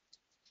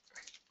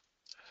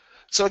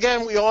 So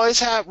again,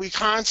 we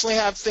constantly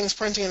have things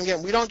printing, and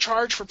again, we don't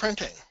charge for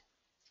printing.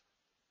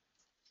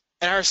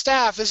 And our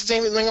staff, this is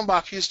Amy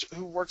Lingenbach,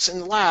 who works in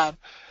the lab,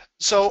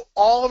 so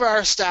all of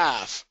our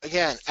staff,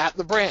 again, at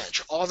the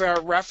branch, all of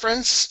our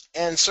reference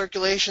and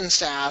circulation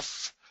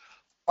staff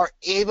are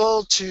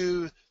able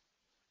to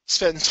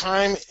spend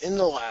time in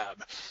the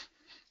lab.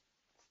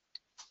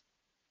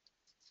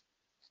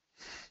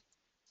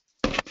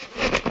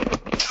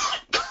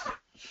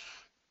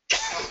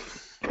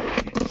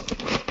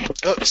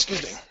 Oh,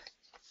 excuse me.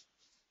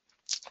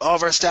 All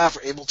of our staff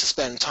are able to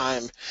spend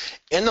time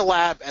in the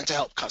lab and to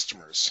help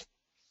customers.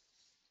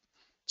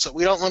 So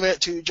we don't limit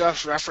it to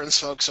just reference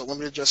folks, or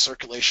limit it to just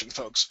circulation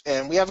folks.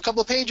 And we have a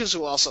couple of pages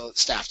who also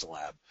staff the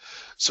lab.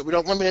 So we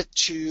don't limit it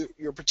to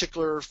your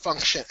particular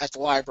function at the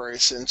library,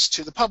 since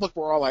to the public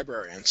we're all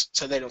librarians,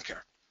 so they don't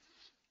care.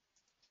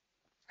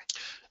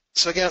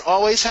 So again,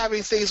 always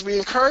having things, we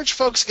encourage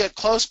folks to get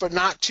close, but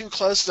not too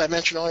close, as I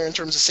mentioned earlier, in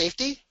terms of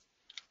safety.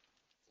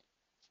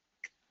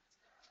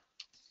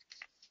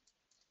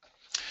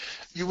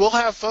 You will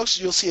have folks,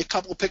 you'll see a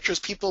couple of pictures,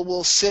 people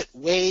will sit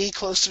way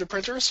close to the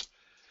printers.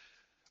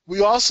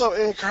 We also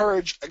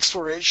encourage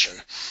exploration.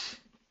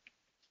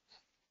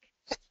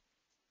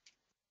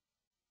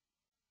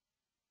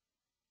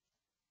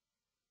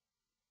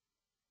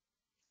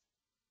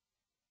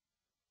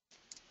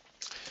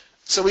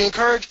 So we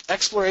encourage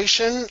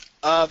exploration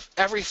of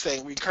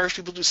everything. We encourage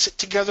people to sit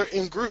together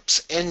in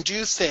groups and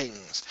do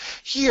things.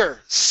 Here,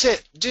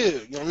 sit,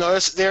 do. You'll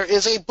notice there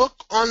is a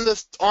book on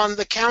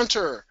the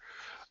counter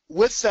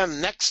with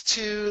them next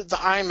to the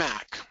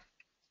iMac.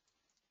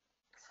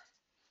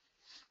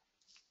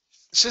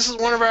 So this is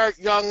one of our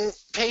young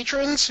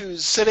patrons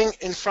who's sitting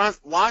in front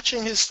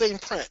watching his thing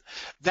print.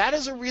 That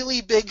is a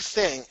really big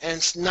thing, and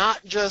it's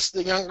not just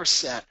the younger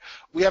set.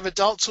 We have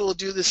adults who will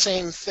do the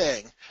same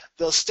thing.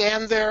 They'll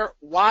stand there,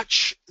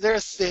 watch their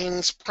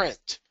things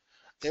print.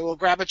 They will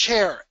grab a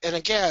chair and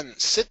again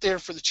sit there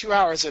for the 2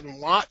 hours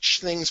and watch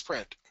things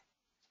print.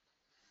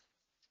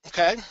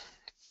 Okay?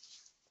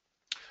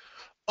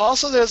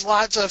 Also, there's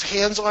lots of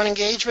hands-on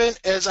engagement.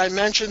 As I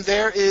mentioned,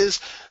 there is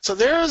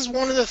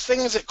one of the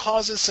things that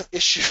causes some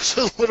issues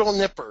with little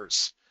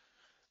nippers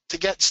to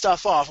get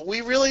stuff off. We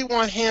really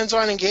want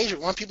hands-on engagement.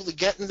 We want people to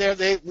get in there.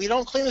 We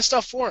don't clean the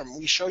stuff for them.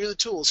 We show you the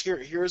tools.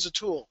 Here's a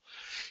tool.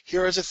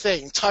 Here is a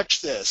thing.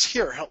 Touch this.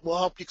 Here, we'll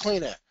help you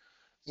clean it.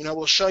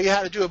 We'll show you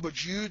how to do it,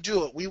 but you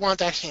do it. We want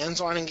that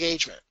hands-on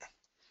engagement.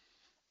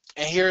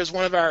 And here is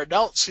one of our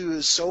adults who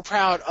is so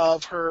proud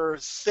of her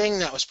thing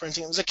that was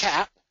printing. It was a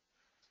cat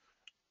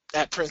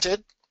that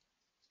printed.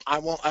 I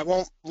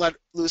won't let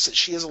loose that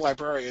she is a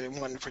librarian and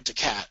wanted to print a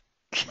cat.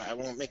 I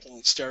won't make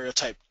any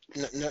stereotype.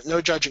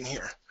 No judging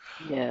here.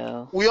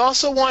 No. We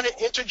also want an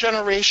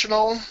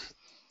intergenerational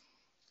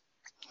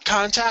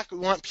contact. We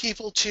want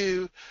people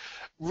to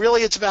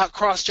really, it's about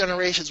cross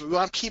generations. We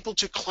want people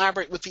to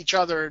collaborate with each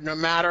other no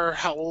matter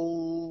how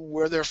old,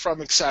 where they're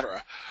from,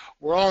 etc.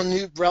 We're all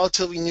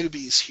relatively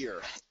newbies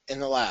here in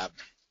the lab.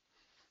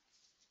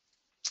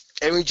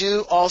 And we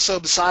do also,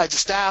 besides the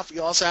staff, we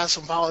also have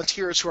some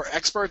volunteers who are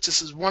experts.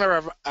 This is one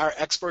of our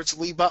experts,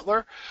 Lee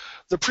Butler.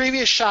 The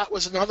previous shot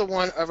was another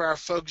one of our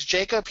folks,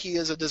 Jacob. He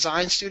is a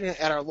design student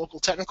at our local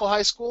technical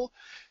high school.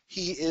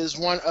 He is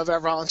one of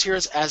our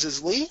volunteers, as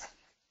is Lee.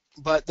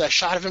 But the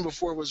shot of him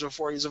before was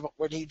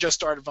when he just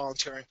started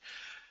volunteering.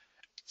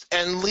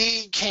 And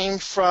Lee came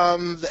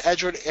from the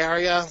Edgewood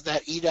area,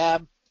 that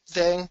EDAB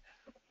thing.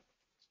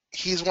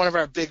 He's one of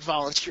our big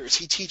volunteers.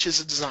 He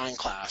teaches a design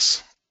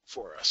class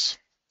for us.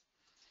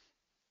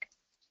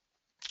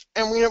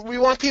 And we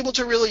want people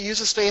to really use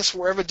the space for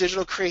wherever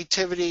digital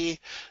creativity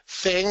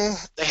thing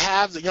they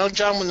have. The young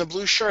gentleman in the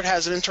blue shirt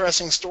has an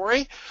interesting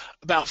story.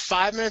 About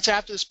 5 minutes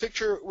after this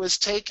picture was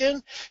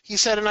taken, he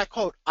said, and I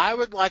quote, "I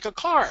would like a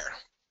car."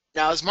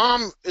 Now his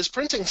mom is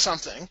printing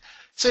something,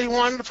 said he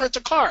wanted to print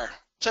a car.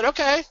 Said,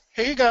 okay,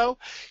 here you go.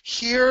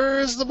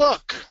 Here's the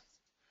book.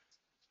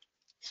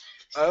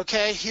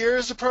 Okay,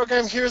 here's the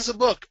program, here's the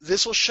book.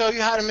 This will show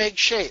you how to make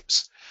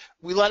shapes.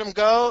 We let him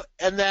go,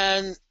 and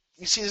then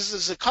you see this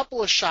is a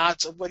couple of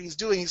shots of what he's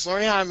doing. He's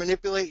learning how to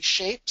manipulate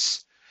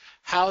shapes,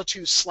 how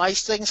to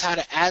slice things, how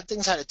to add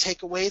things, how to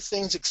take away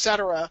things,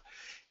 etc.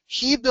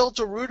 He built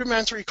a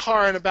rudimentary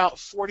car in about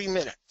 40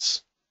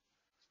 minutes.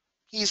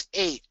 He's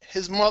 8.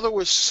 His mother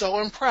was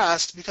so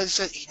impressed because he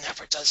said, he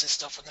never does this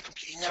stuff on the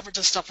computer. He never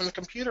does stuff on the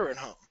computer at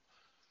home.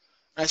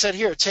 And I said,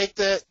 here, take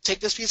this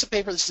piece of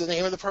paper. This is the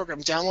name of the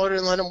program. Download it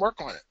and let him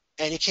work on it.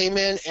 And he came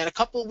in, and a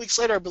couple of weeks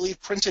later, I believe,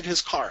 printed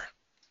his car.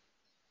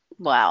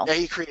 Wow. That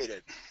he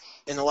created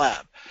in the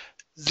lab.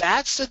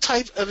 That's the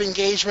type of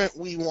engagement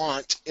we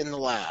want in the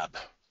lab.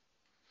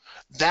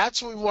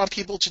 That's what we want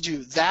people to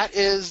do. That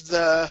is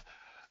the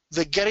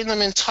getting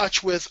them in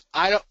touch with,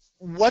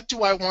 what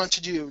do I want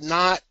to do?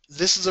 Not,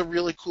 this is a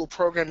really cool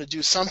program to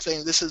do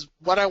something. This is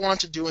what I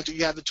want to do, and do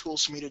you have the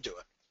tools for me to do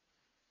it?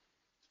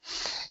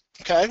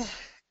 Okay?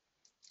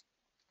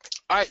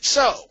 All right,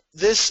 so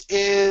this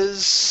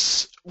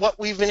is what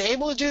we've been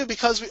able to do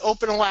because we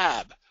opened a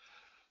lab.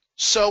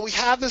 So we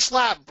have this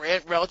lab,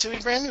 relatively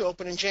brand new,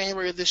 opened in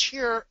January of this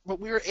year, but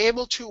we were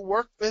able to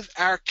work with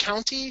our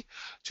county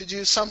to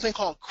do something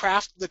called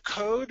Craft the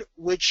Code,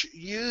 which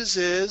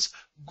uses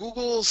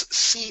Google's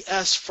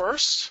CS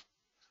First.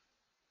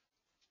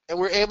 And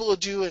we're able to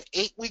do an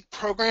 8-week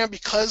program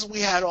because we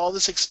had all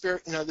this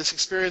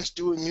experience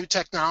doing new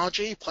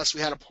technology, plus we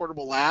had a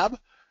portable lab.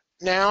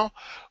 Now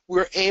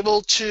we're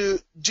able to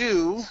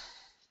do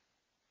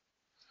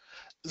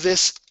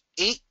this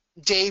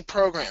 8-day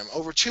program,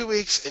 over 2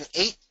 weeks, an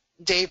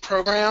 8-day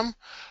program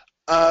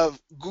of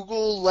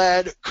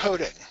Google-led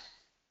coding.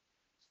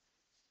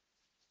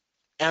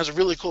 And it was a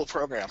really cool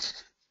program.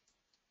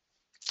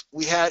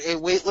 We had a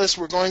wait list.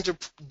 We're going to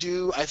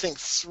do, I think,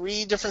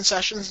 3 different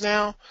sessions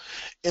now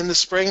in the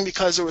spring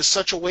because there was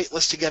such a wait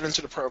list to get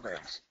into the program.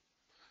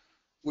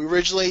 We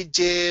originally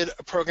did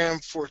a program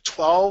for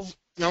 12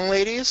 young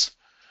ladies,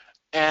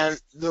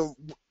 and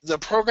the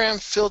program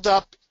filled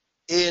up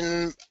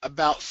in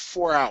about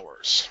 4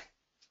 hours.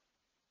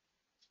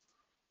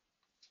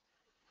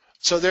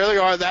 So there they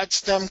are.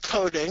 That's them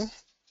coding.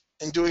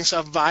 and doing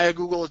stuff via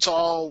Google. It's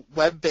all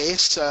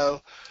web-based,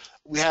 so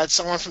we had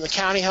someone from the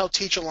county help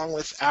teach along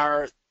with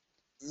our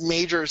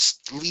major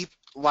LEAP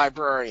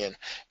librarian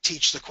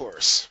teach the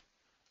course.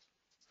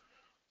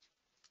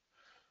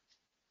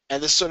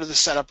 And this is sort of the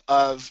setup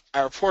of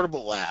our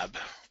portable lab,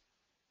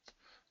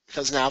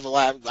 because now the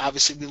lab,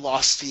 obviously we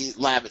lost the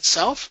lab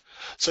itself.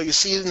 So you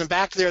see in the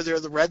back there, there are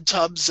the red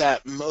tubs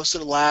that most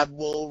of the lab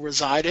will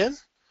reside in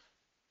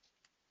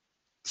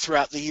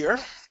throughout the year.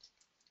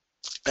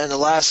 And the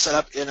last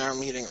setup in our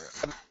meeting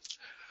room.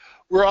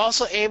 We're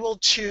also able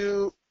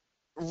to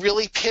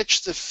really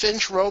pitch the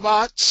Finch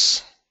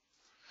robots.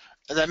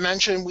 As I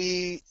mentioned,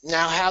 we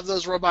now have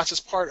those robots as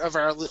part of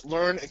our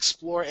Learn,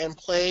 Explore, and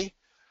Play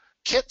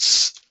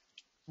kits.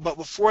 But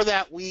before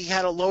that, we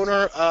had a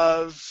loaner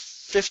of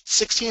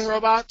 16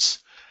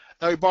 robots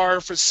that we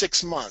borrowed for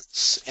 6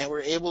 months. And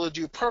we're able to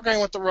do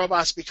programming with the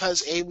robots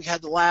because A, we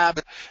had the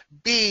lab.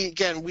 B,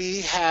 again,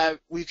 we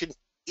can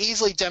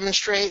easily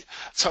demonstrate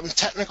some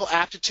technical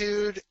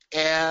aptitude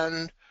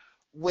and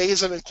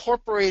ways of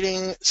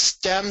incorporating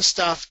STEM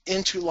stuff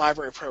into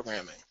library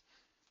programming.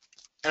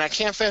 And I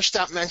can't finish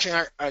without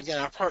mentioning,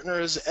 our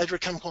partners,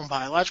 Edgewood Chemical and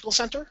Biological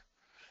Center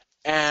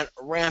and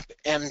RAMP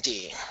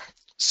MD.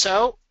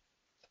 So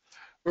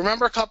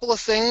remember a couple of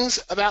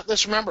things about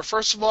this. Remember,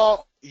 first of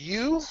all,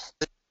 you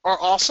are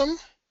awesome.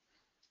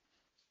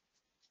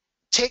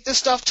 Take this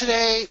stuff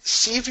today,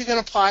 see if you can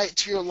apply it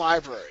to your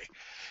library.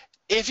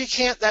 If you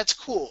can't, that's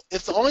cool.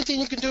 If the only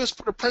thing you can do is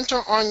put a printer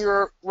on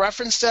your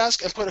reference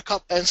desk and put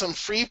and some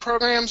free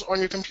programs on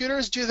your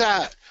computers, do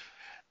that.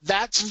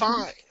 That's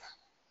fine.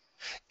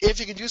 If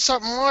you can do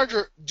something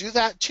larger, do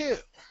that too.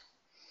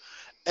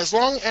 As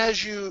long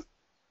as you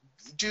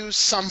do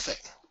something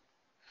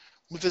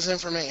with this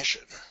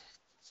information.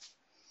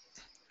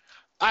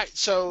 All right,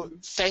 so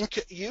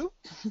thank you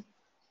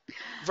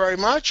very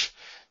much.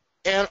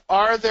 And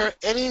are there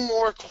any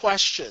more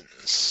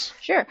questions?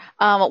 Sure.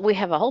 We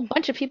have a whole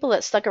bunch of people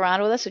that stuck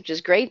around with us, which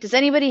is great. Does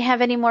anybody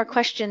have any more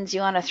questions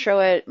you want to throw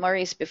at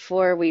Maurice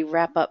before we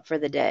wrap up for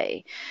the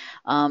day?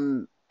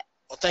 Well,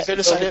 thank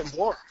goodness I didn't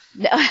bore.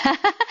 No.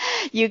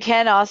 You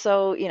can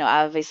also,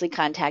 obviously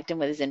contact him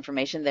with his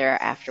information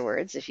there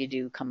afterwards if you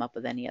do come up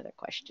with any other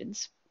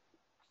questions.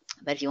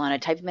 But if you want to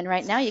type them in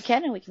right now, you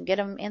can, and we can get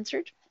them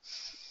answered.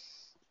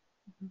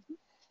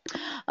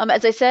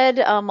 As I said,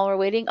 while we're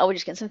waiting, we're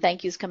just getting some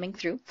thank yous coming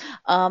through.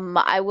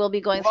 I will be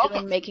going through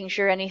and making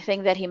sure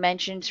anything that he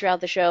mentioned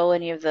throughout the show,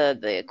 any of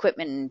the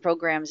equipment and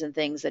programs and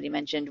things that he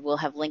mentioned, we'll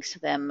have links to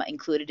them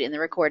included in the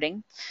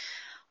recording.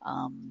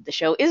 The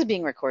show is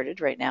being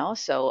recorded right now,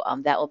 so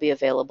that will be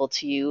available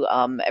to you.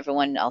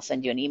 Everyone, I'll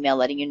send you an email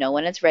letting you know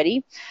when it's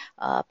ready.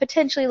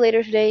 Potentially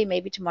later today,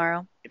 maybe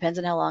tomorrow. Depends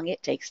on how long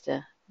it takes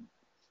to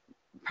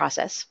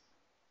process.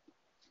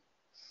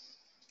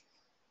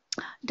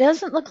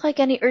 Doesn't look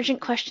like any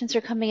urgent questions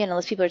are coming in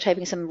unless people are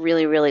typing some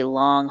really, really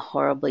long,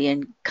 horribly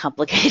and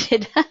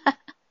complicated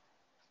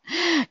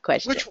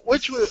questions.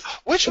 Which we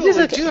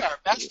will do our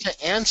best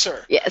to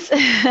answer. Yes.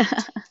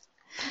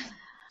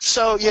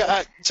 So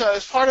yeah, so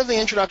as part of the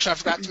introduction, I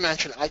forgot to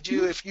mention, I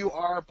do, if you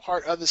are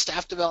part of the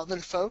staff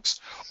development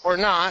folks or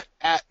not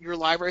at your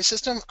library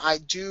system, I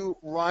do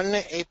run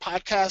a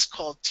podcast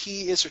called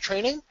T is for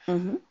Training.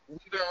 We've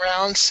been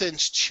around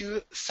since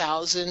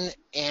 2000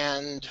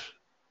 and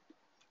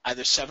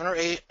either 7 or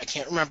 8, I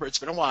can't remember, it's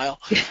been a while.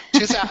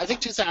 I think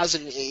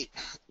 2008,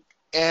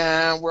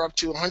 and we're up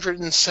to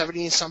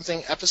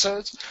 170-something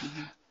episodes.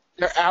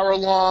 They're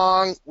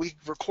hour-long. We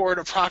record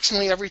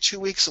approximately every 2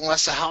 weeks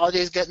unless the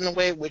holidays get in the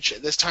way, which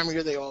at this time of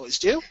year they always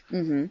do.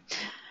 And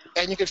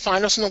you can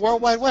find us on the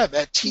World Wide Web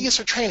at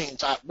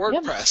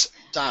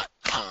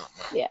tsfortraining.wordpress.com.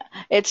 Yeah,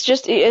 it's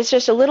just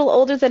a little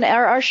older than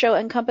our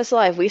show, NCompass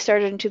Live. We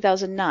started in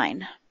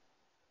 2009.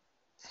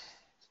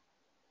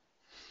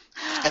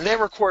 And they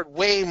record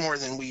way more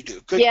than we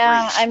do. Good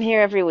yeah, grief. I'm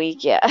here every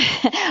week. Yeah,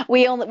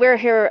 we're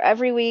here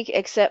every week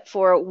except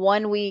for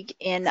 1 week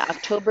in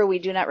October. We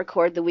do not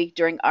record the week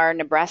during our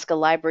Nebraska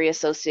Library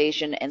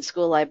Association and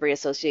School Library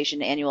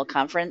Association annual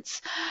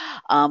conference.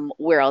 I'm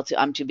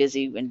too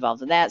busy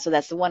involved in that, so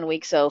that's the 1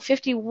 week. So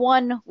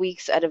 51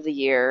 weeks out of the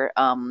year,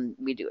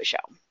 we do a show.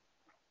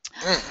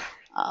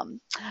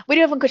 We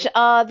do have one question.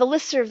 The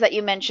listserv that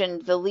you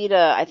mentioned, the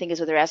LIDA, I think is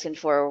what they're asking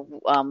for.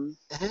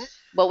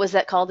 What was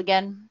that called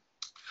again?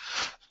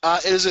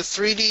 It is a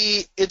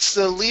 3D, it's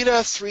the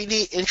LIDA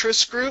 3D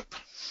interest group.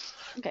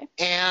 Okay.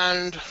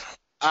 And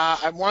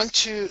I want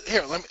to,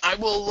 I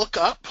will look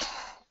up.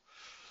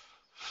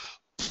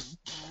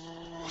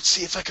 Let's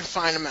see if I can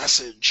find a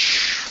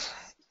message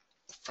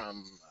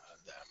from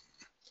them.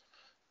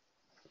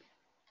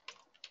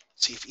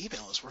 Let's see if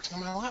email is working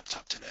on my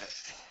laptop today.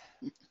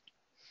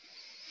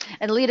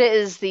 And LIDA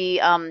is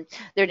they're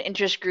an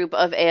interest group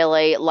of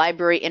ALA,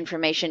 Library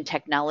Information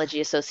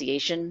Technology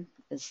Association,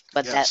 is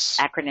what that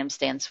acronym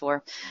stands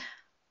for.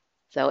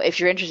 So if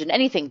you're interested in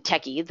anything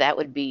techie, that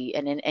would be,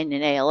 and in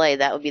an ALA,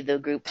 that would be the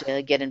group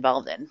to get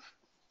involved in.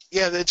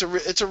 Yeah, it's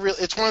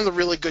one of the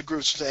really good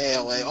groups with the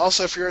ALA.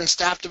 Also, if you're in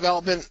staff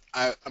development,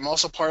 I'm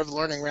also part of the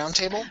Learning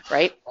Roundtable.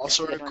 Right.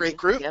 Also That's a good one great too.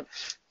 group. Yep.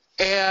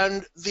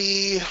 And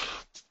it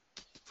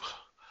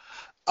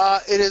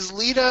is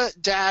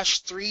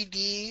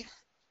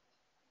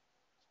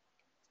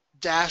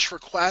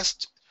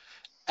lita-3d-request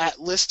at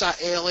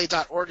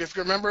list.ala.org. If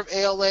you're a member of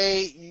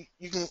ALA,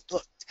 you can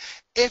look.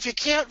 If you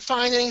can't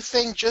find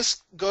anything,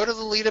 just go to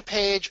the Lita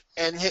page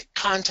and hit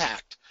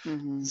contact.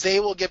 They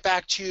will get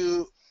back to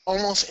you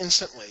almost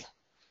instantly.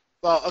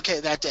 Well, okay,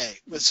 that day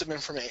with some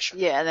information.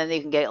 Yeah, and then they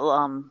can get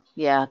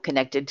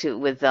connected to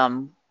with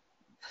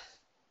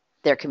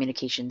their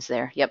communications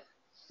there. Yep.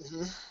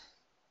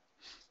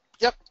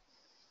 Yep.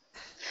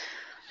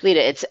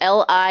 Lita, it's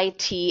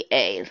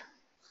LITA.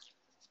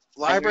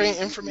 Library and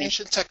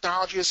Information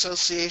Technology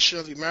Association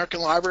of the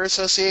American Library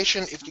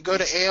Association. If you go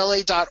to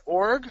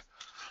ala.org,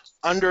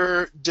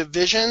 under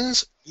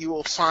divisions, you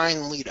will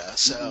find Lita.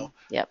 So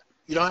Yep.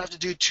 you don't have to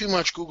do too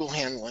much Google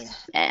handling.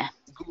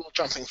 Google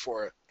jumping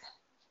for it.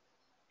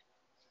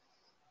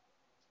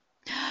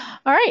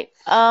 All right.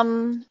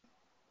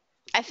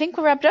 I think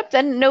we're wrapped up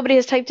then. Nobody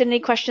has typed in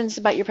any questions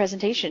about your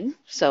presentation,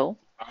 so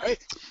all right.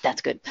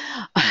 That's good.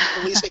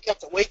 At least they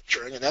kept awake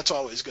during it. That's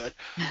always good.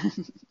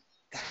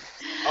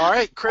 All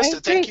right,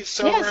 Krista, thank you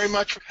so very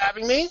much for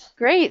having me.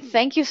 Great.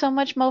 Thank you so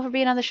much, Mo, for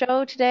being on the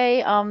show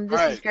today.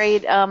 This is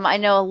great. I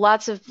know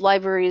lots of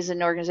libraries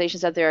and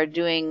organizations out there are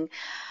doing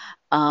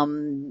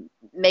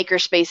maker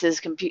spaces,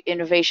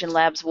 innovation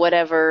labs,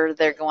 whatever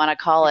they're going to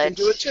call it. You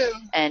can do it too.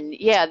 And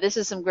yeah, this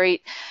is some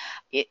great,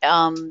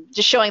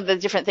 just showing the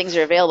different things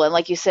that are available. And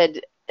like you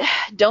said,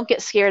 don't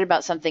get scared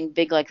about something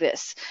big like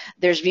this.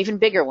 There's even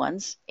bigger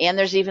ones, and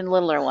there's even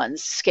littler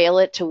ones. Scale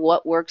it to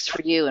what works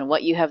for you and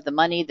what you have the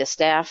money, the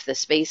staff, the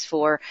space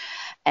for,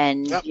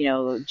 and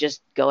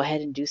just go ahead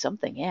and do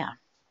something. Yeah.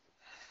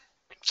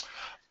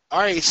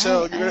 All right,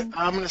 so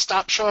I'm going to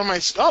stop showing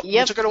my. Oh,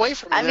 you took it away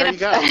from me. There you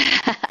go.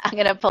 I'm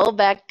going to pull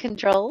back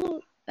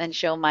control and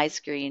show my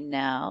screen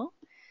now.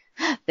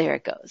 There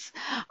it goes.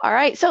 All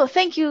right. So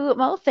thank you,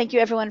 Mo. Thank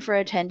you, everyone, for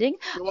attending.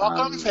 You're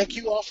welcome. Thank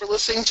you all for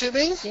listening to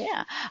me.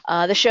 Yeah.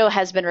 The show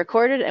has been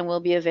recorded and will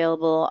be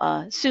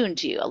available soon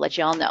to you. I'll let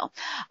you all know.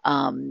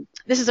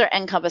 This is our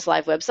NCompass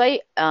Live website.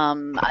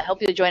 I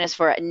hope you'll join us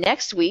for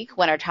next week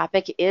when our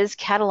topic is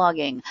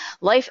cataloging.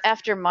 Life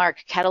after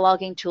Mark,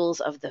 cataloging tools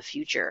of the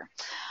future.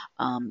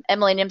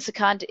 Emily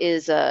Nimsicant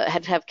is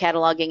head of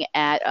cataloging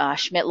at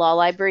Schmidt Law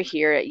Library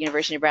here at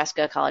University of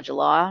Nebraska College of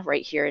Law,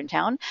 right here in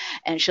town,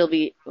 and she'll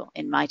be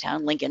in my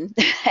town, Lincoln,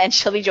 and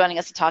she'll be joining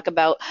us to talk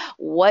about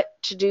what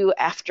to do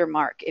after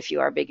Mark if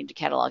you are big into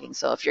cataloging.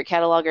 So if you're a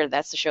cataloger,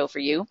 that's the show for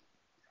you.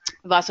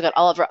 We've also got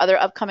all of our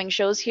other upcoming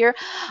shows here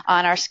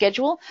on our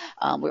schedule.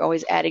 We're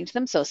always adding to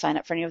them, so sign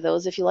up for any of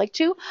those if you like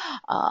to.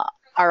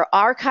 Our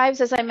archives,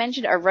 as I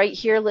mentioned, are right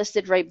here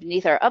listed right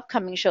beneath our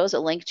upcoming shows, a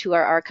link to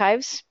our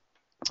archives.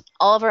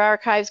 All of our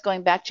archives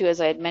going back to,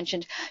 as I had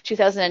mentioned,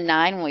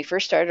 2009 when we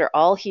first started are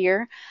all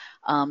here.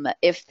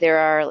 If there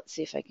are, let's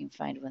see if I can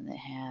find one that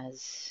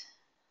has,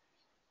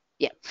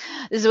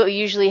 this is what we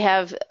usually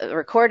have, a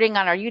recording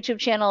on our YouTube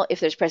channel.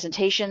 If there's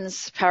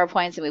presentations,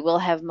 PowerPoints, and we will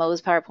have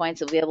Mo's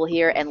PowerPoints available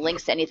here, and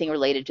links to anything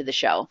related to the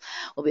show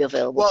will be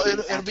available. Well,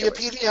 it'll be a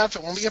PDF.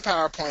 It won't be a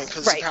PowerPoint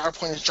because the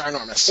PowerPoint is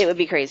ginormous. It would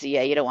be crazy.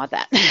 Yeah, you don't want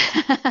that.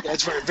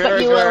 It's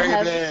very,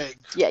 very big.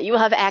 Yeah, you will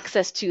have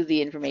access to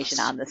the information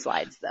on the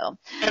slides, though.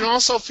 And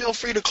also feel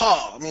free to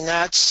call. I mean,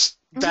 that's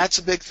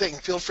a big thing.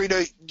 Feel free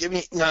to give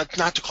me, not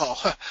to call,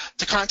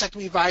 to contact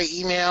me via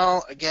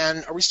email.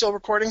 Again, are we still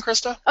recording,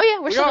 Krista? Oh, yeah,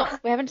 we are.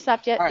 We haven't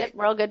stopped yet. Yep,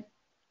 we're all good.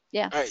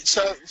 Yeah. All right,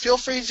 so feel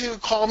free to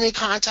call me,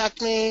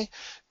 contact me.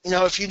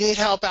 If you need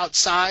help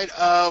outside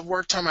of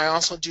work time, I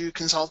also do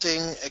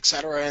consulting,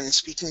 etc., and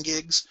speaking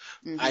gigs.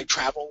 I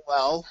travel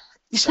well,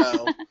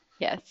 so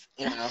yes.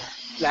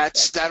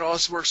 That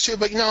also works too.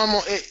 But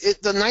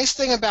the nice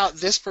thing about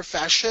this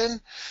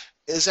profession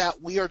is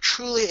that we are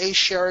truly a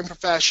sharing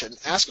profession.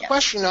 Ask a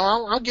question,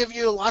 I'll give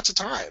you lots of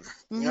time.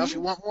 If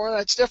you want more,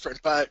 that's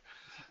different. But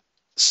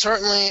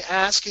certainly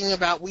asking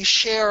about, we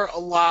share a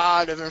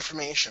lot of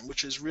information,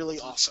 which is really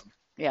awesome.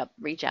 Yep,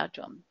 reach out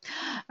to them.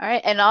 All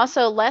right, and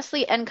also,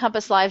 lastly,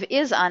 NCompass Live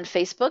is on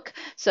Facebook.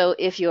 So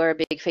if you're a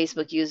big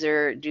Facebook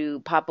user, do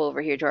pop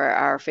over here to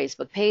our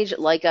Facebook page.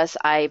 Like us,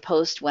 I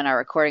post when our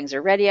recordings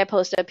are ready. I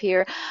post up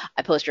here.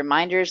 I post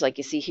reminders, like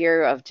you see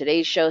here, of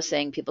today's show,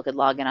 saying people could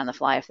log in on the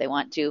fly if they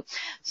want to.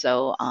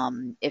 So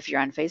if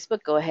you're on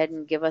Facebook, go ahead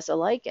and give us a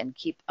like and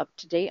keep up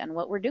to date on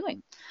what we're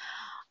doing.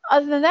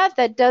 Other than that,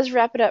 that does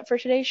wrap it up for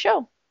today's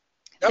show.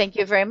 Yep. Thank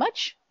you very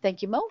much.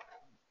 Thank you, Mo.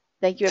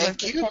 Thank you, everyone.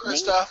 Thank you,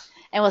 Krista.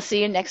 And we'll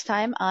see you next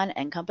time on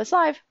NCompass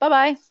Live.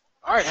 Bye-bye.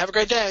 All right. Have a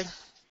great day.